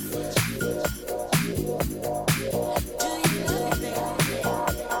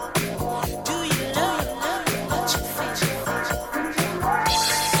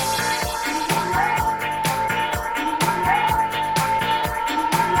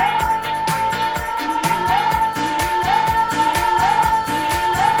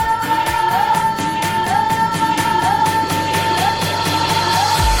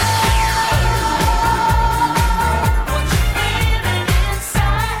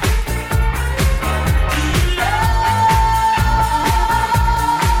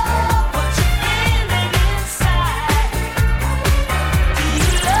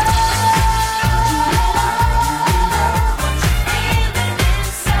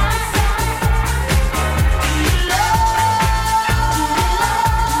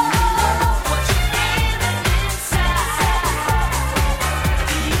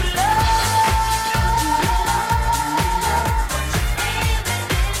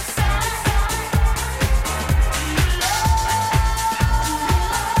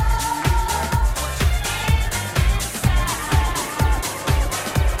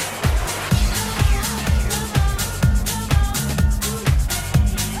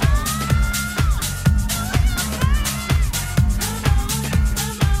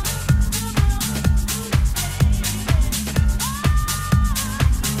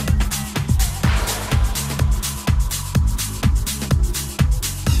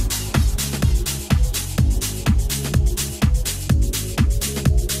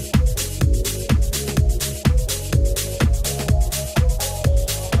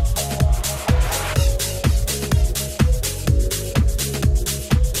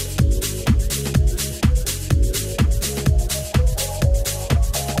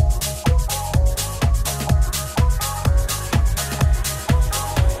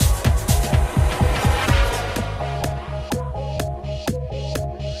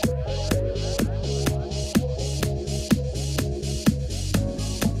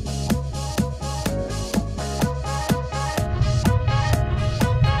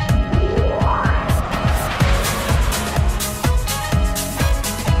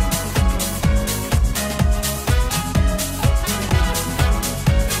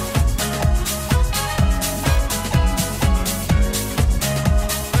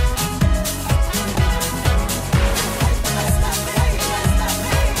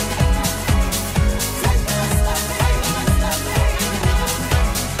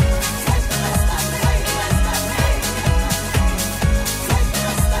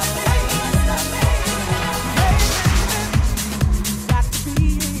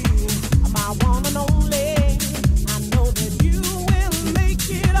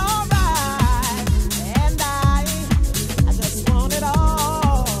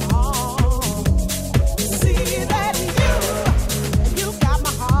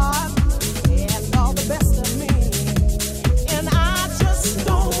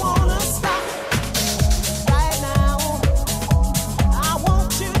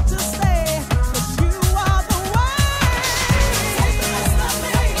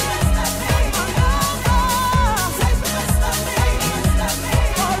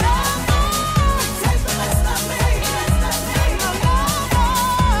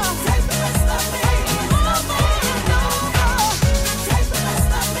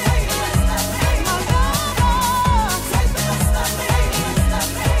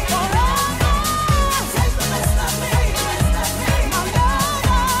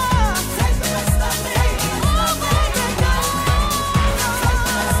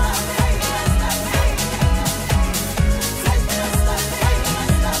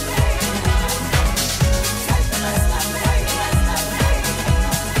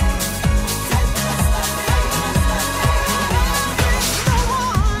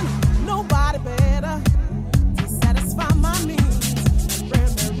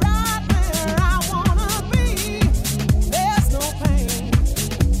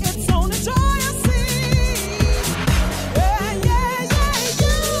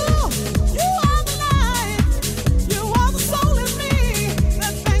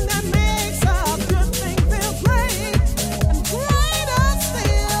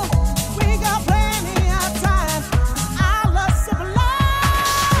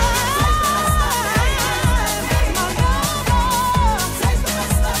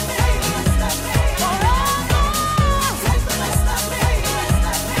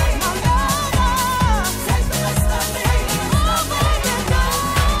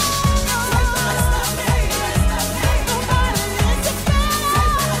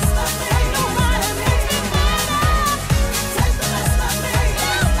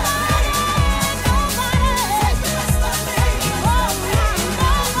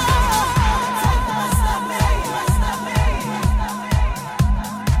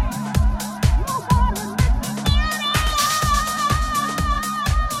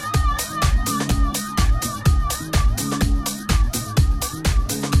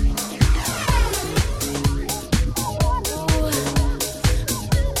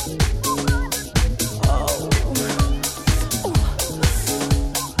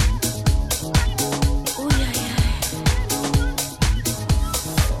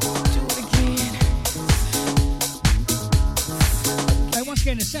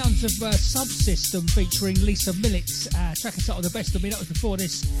 again, the sounds of Subsystem featuring Lisa Millett, track entitled The Best of Me. That was before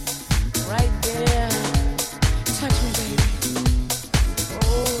this. Right there. Touch me, baby.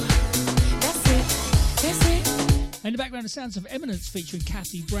 Oh, that's it. That's it. In the background, the sounds of Eminence featuring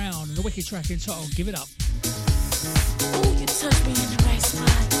Kathy Brown and the wicked track entitled Give It Up. Oh, you touch me in the right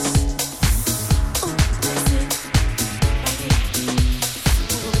spots. Oh, that's it. Right here.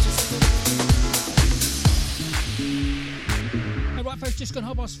 Right, folks, just gone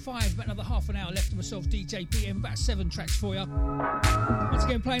 5:30, about another half an hour left of myself, DJ PM, about 7 tracks for you. Once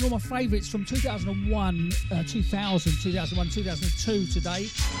again, playing all my favourites from 2001, 2000, 2001, 2002 today.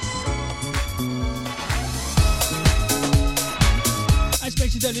 As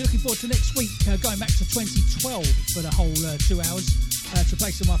mentioned earlier, looking forward to next week, going back to 2012 for the whole 2 hours to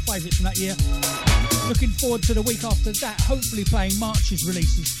play some of my favourites from that year. Looking forward to the week after that, hopefully playing March's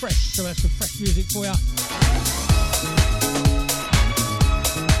releases fresh, so that's some fresh music for you.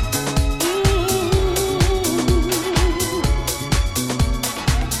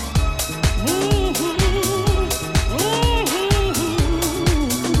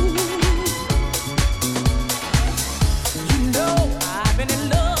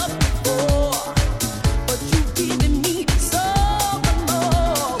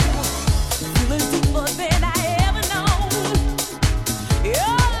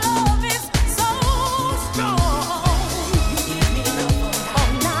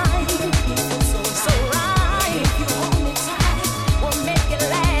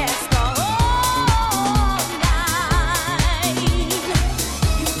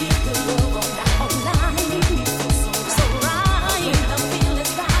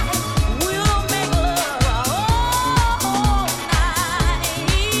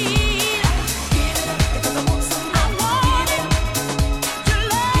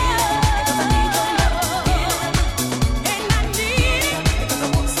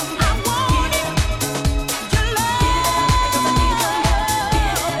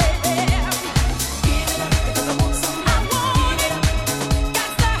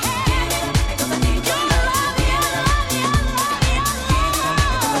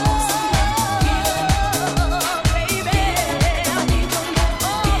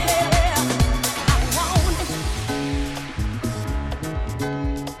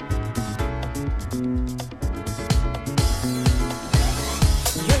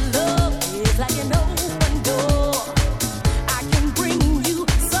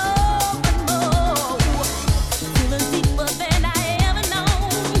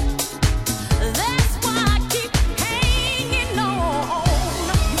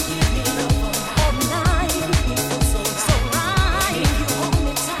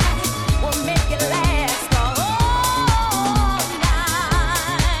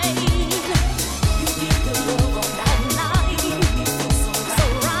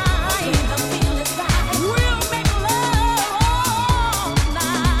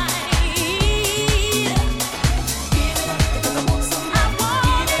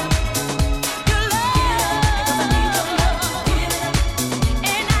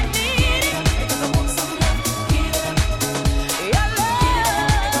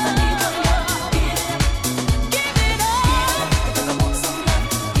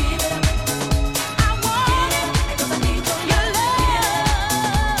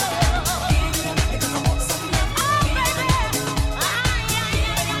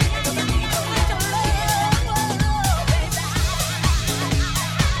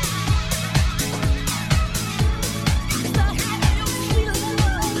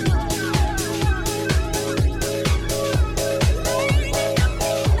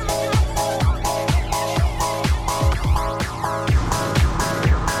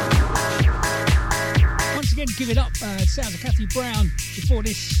 Sounds of Kathy Brown before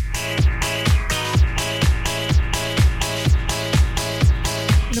this.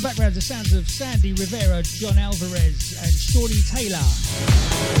 In the background, the sounds of Sandy Rivera, John Alvarez and Shawnee Taylor.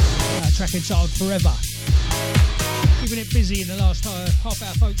 Track entitled Forever. Keeping it busy in the last half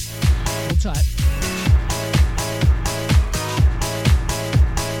hour, folks. Hold tight.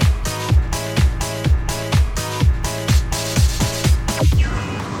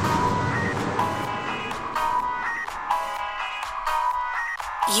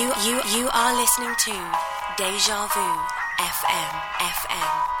 You are listening to Deja Vu FM.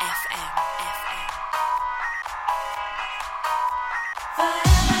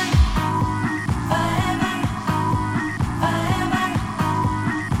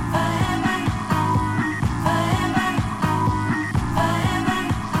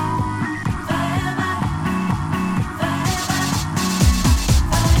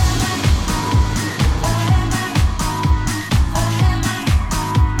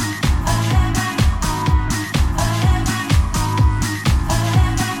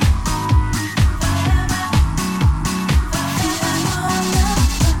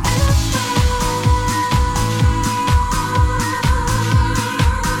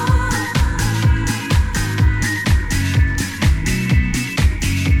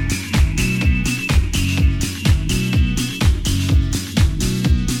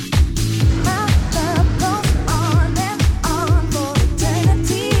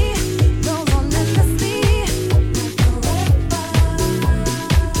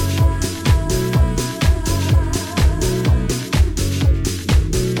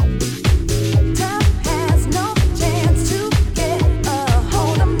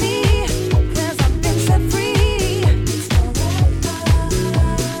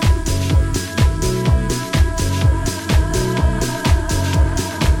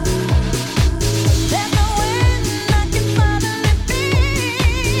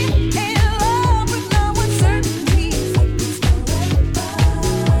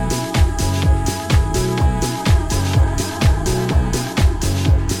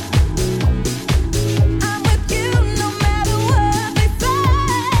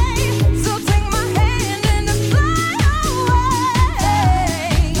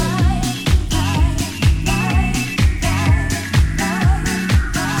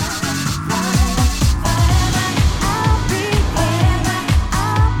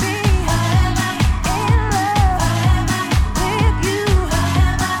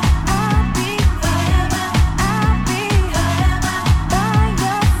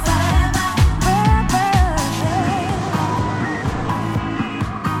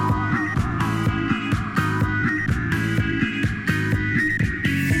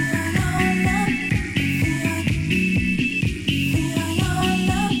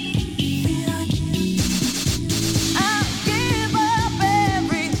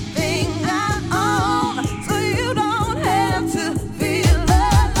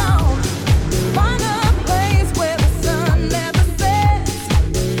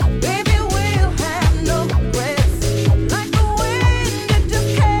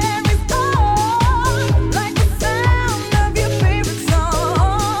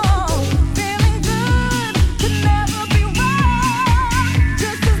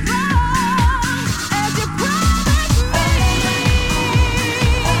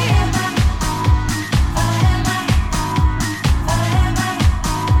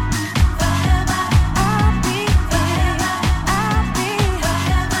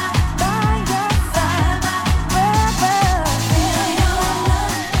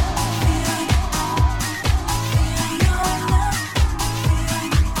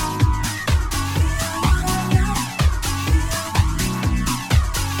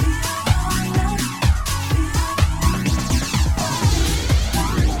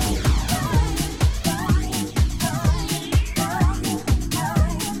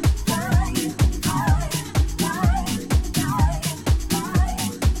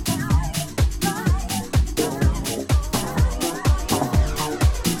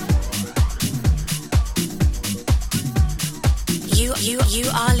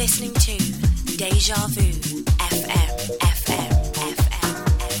 Deja Vu FM, FM, FM,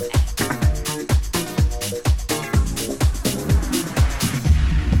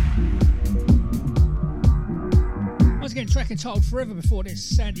 FM. Once again, track entitled Forever before this,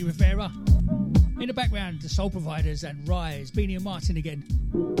 Sandy Rivera. In the background, the Soul Providers and Rise. Beanie and Martin again.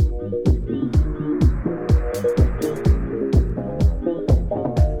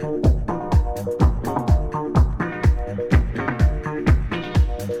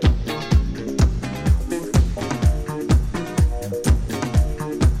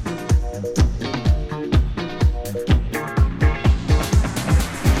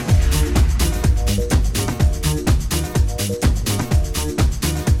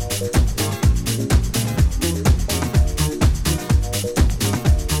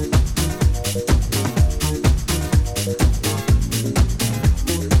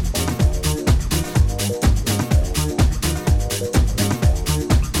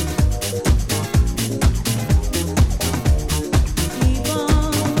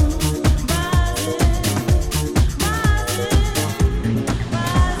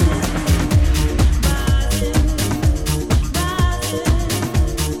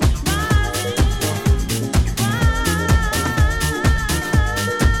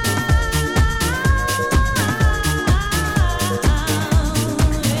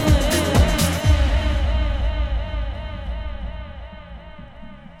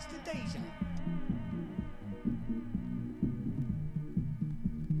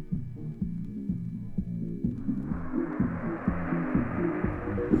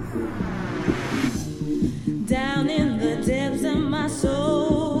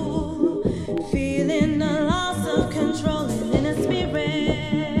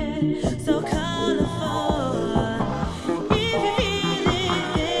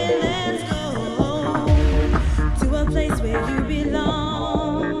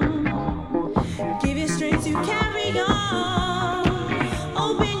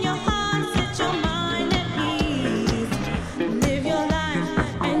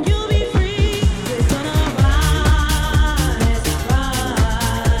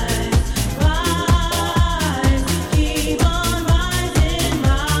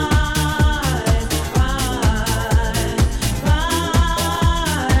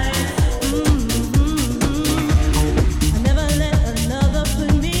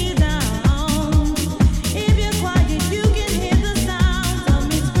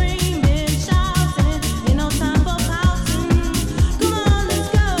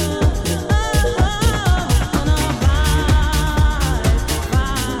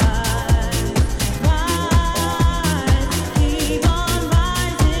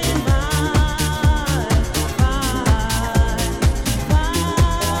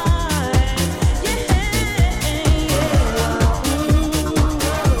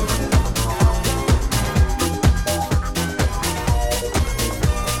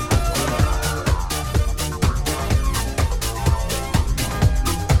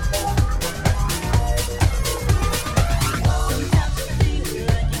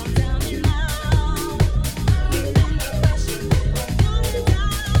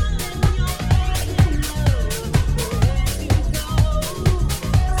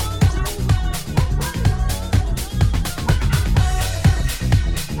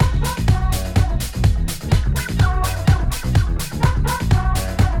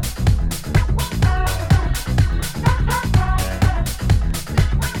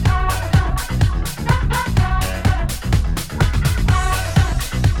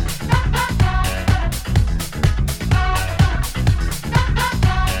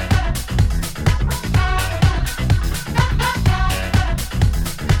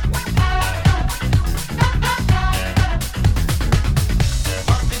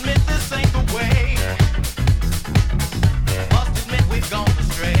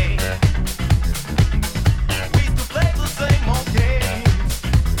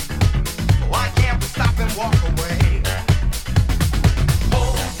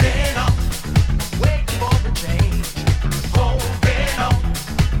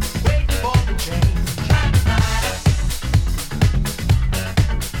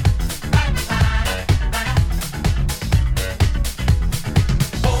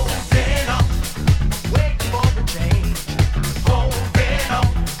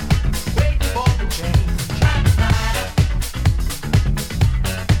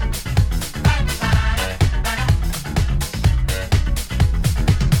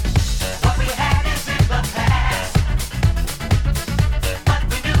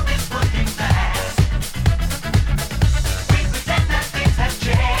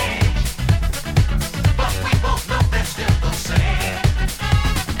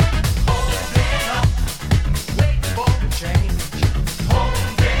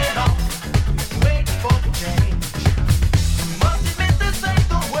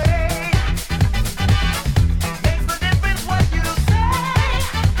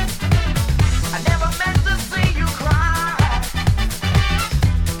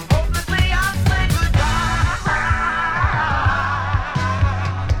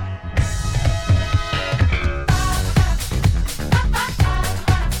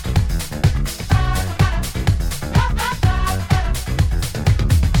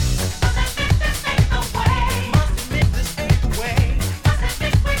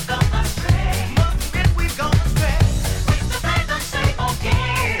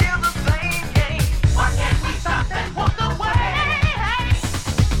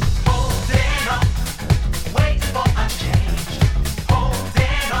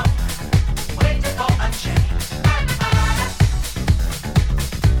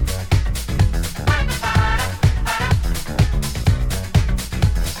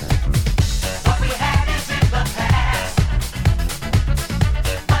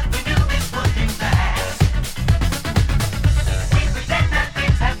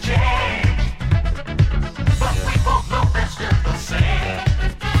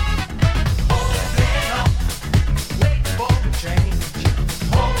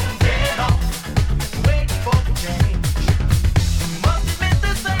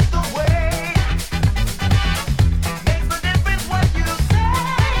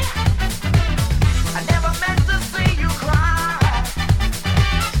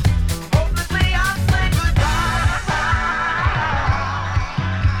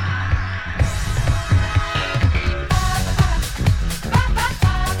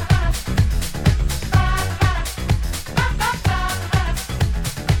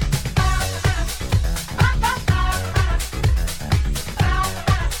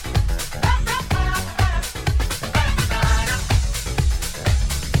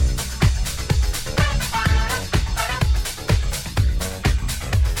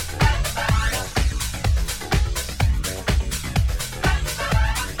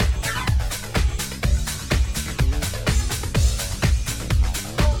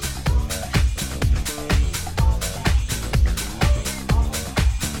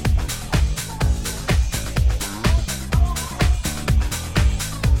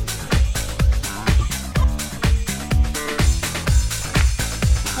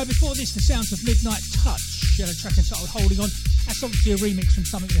 Before this, the sounds of Midnight Touch, a track entitled Holding On. That's obviously a remix from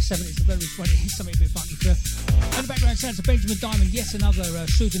something in the 70s, a very funny, something a bit funky for. In the background sounds of Benjamin Diamond, yet another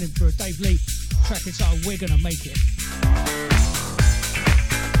pseudonym for Dave Lee, track entitled We're Gonna Make It.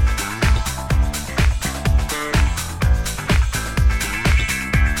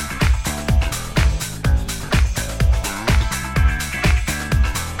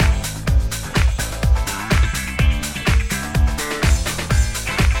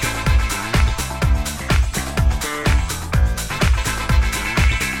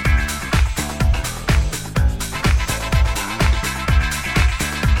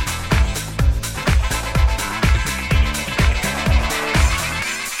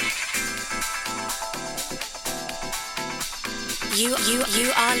 You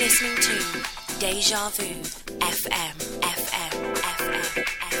are listening to Deja Vu FM, FM, FM,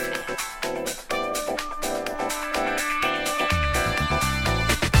 FM.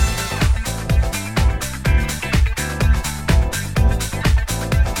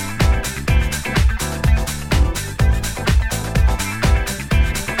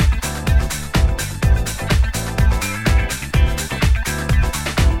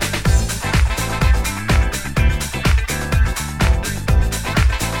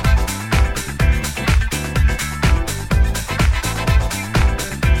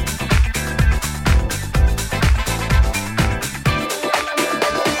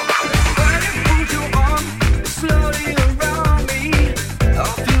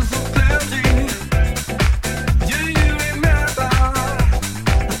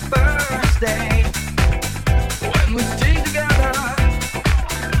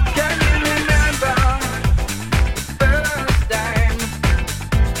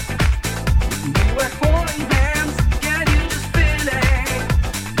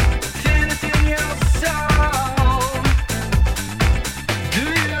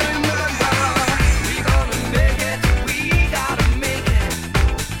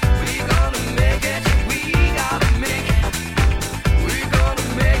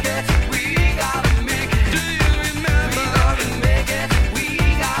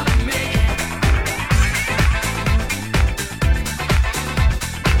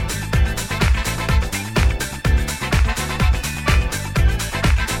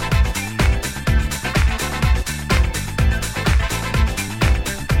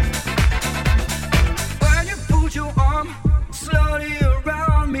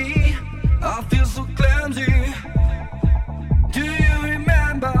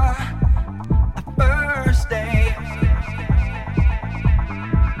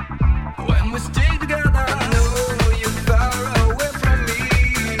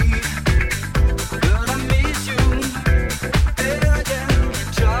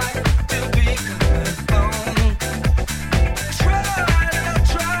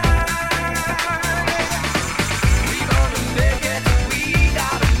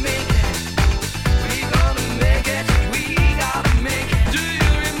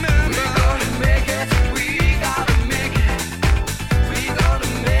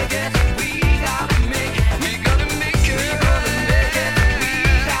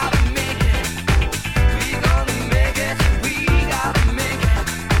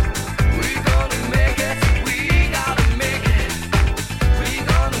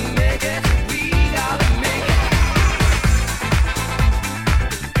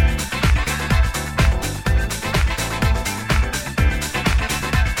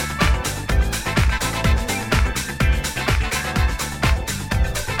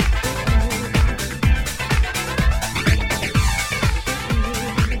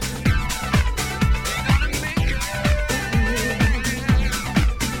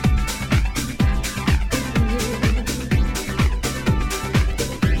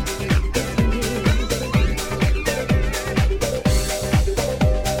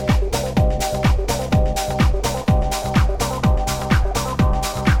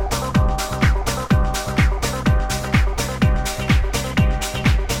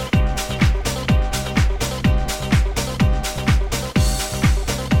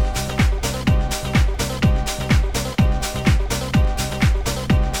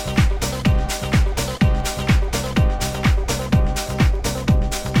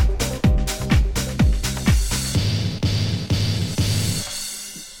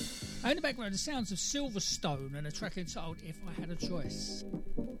 The sounds of Silverstone and a track entitled If I Had a Choice.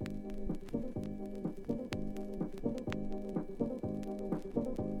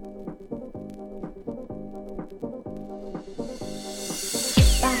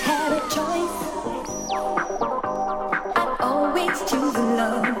 If I had a choice, I'd always choose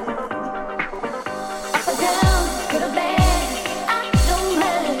love. Up or down, good or bad, I don't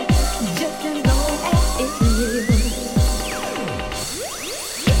mind.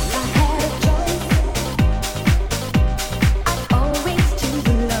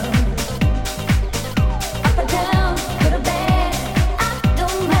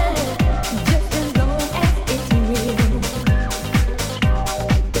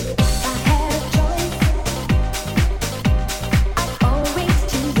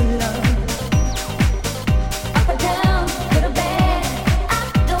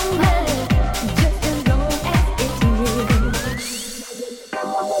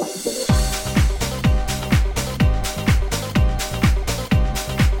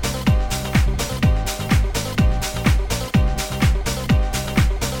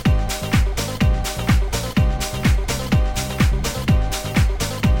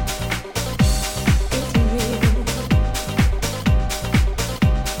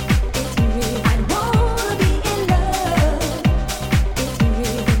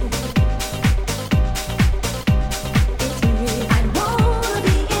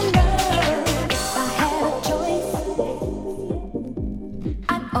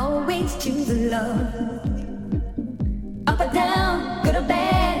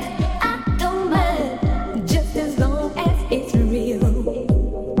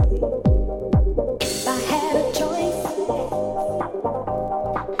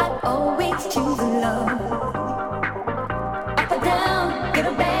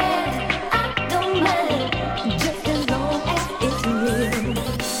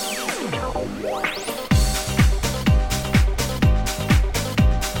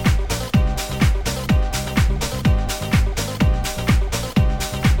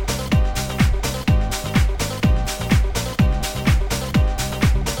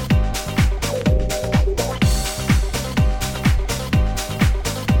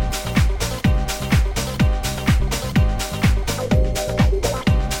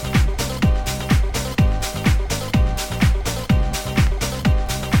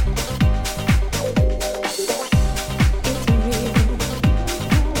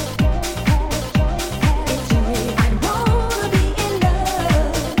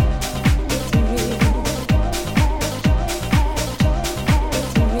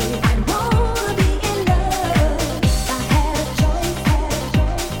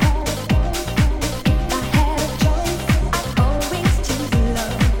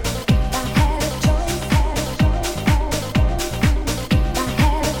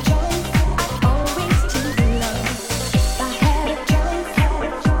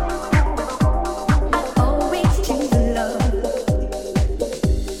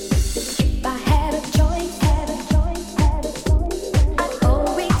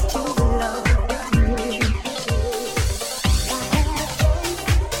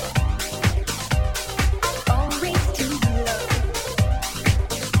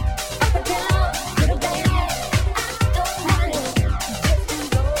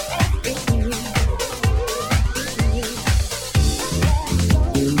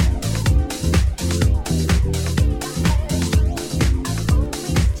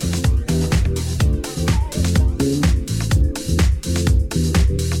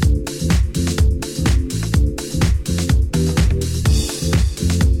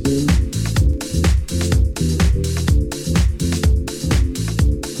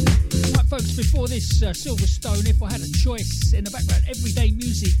 before this, Silverstone, If I Had a Choice. In the background, Everyday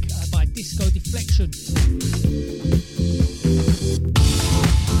Music by Disco Deflection.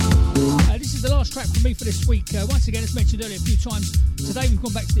 This is the last track from me for this week. Once again, as mentioned earlier a few times, today we've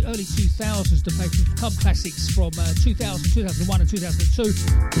gone back to the early 2000s to play some club classics from 2000, 2001 and 2002.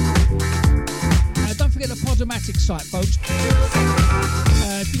 Don't forget the Podomatic site, folks.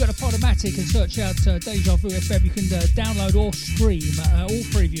 If you go to Podomatic and search out Deja Vu FM, you can download or stream all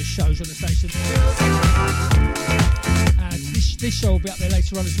previous shows on the station. This show will be up there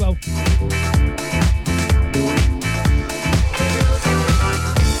later on as well.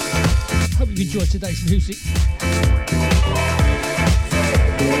 Hope you've enjoyed today's music.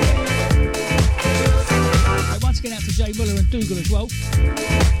 Once again out to Jay Muller and Dougal as well.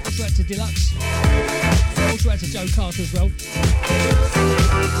 Also out to Deluxe. Also out to Joe Carter as well.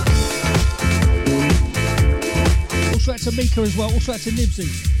 Also out to Mika as well. Also out to Nibsy.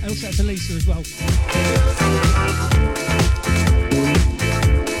 And also out to Lisa as well.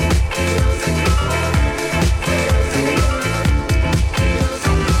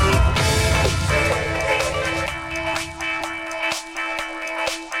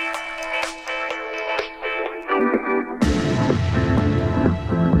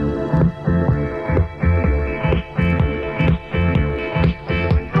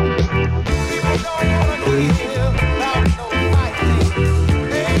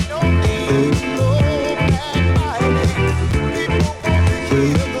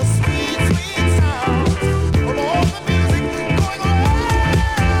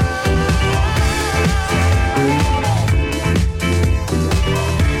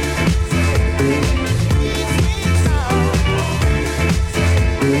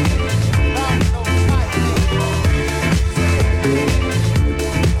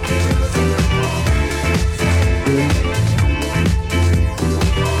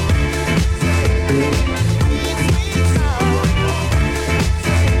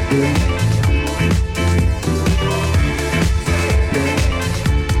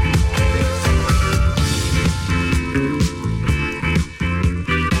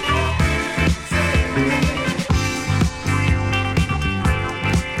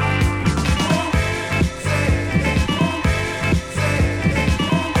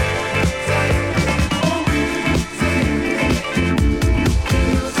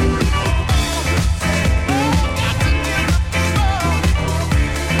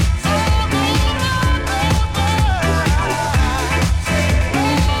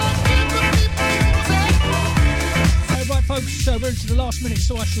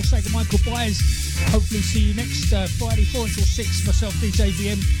 So I shall say goodbye, goodbyes. Hopefully see you next Friday 4 until 6. Myself, DJ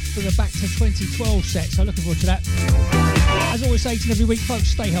VM, with a back to 2012 set. So looking forward to that. As always say, each and every week, folks,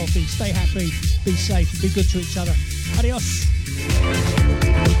 stay healthy, stay happy, be safe, and be good to each other. Adios.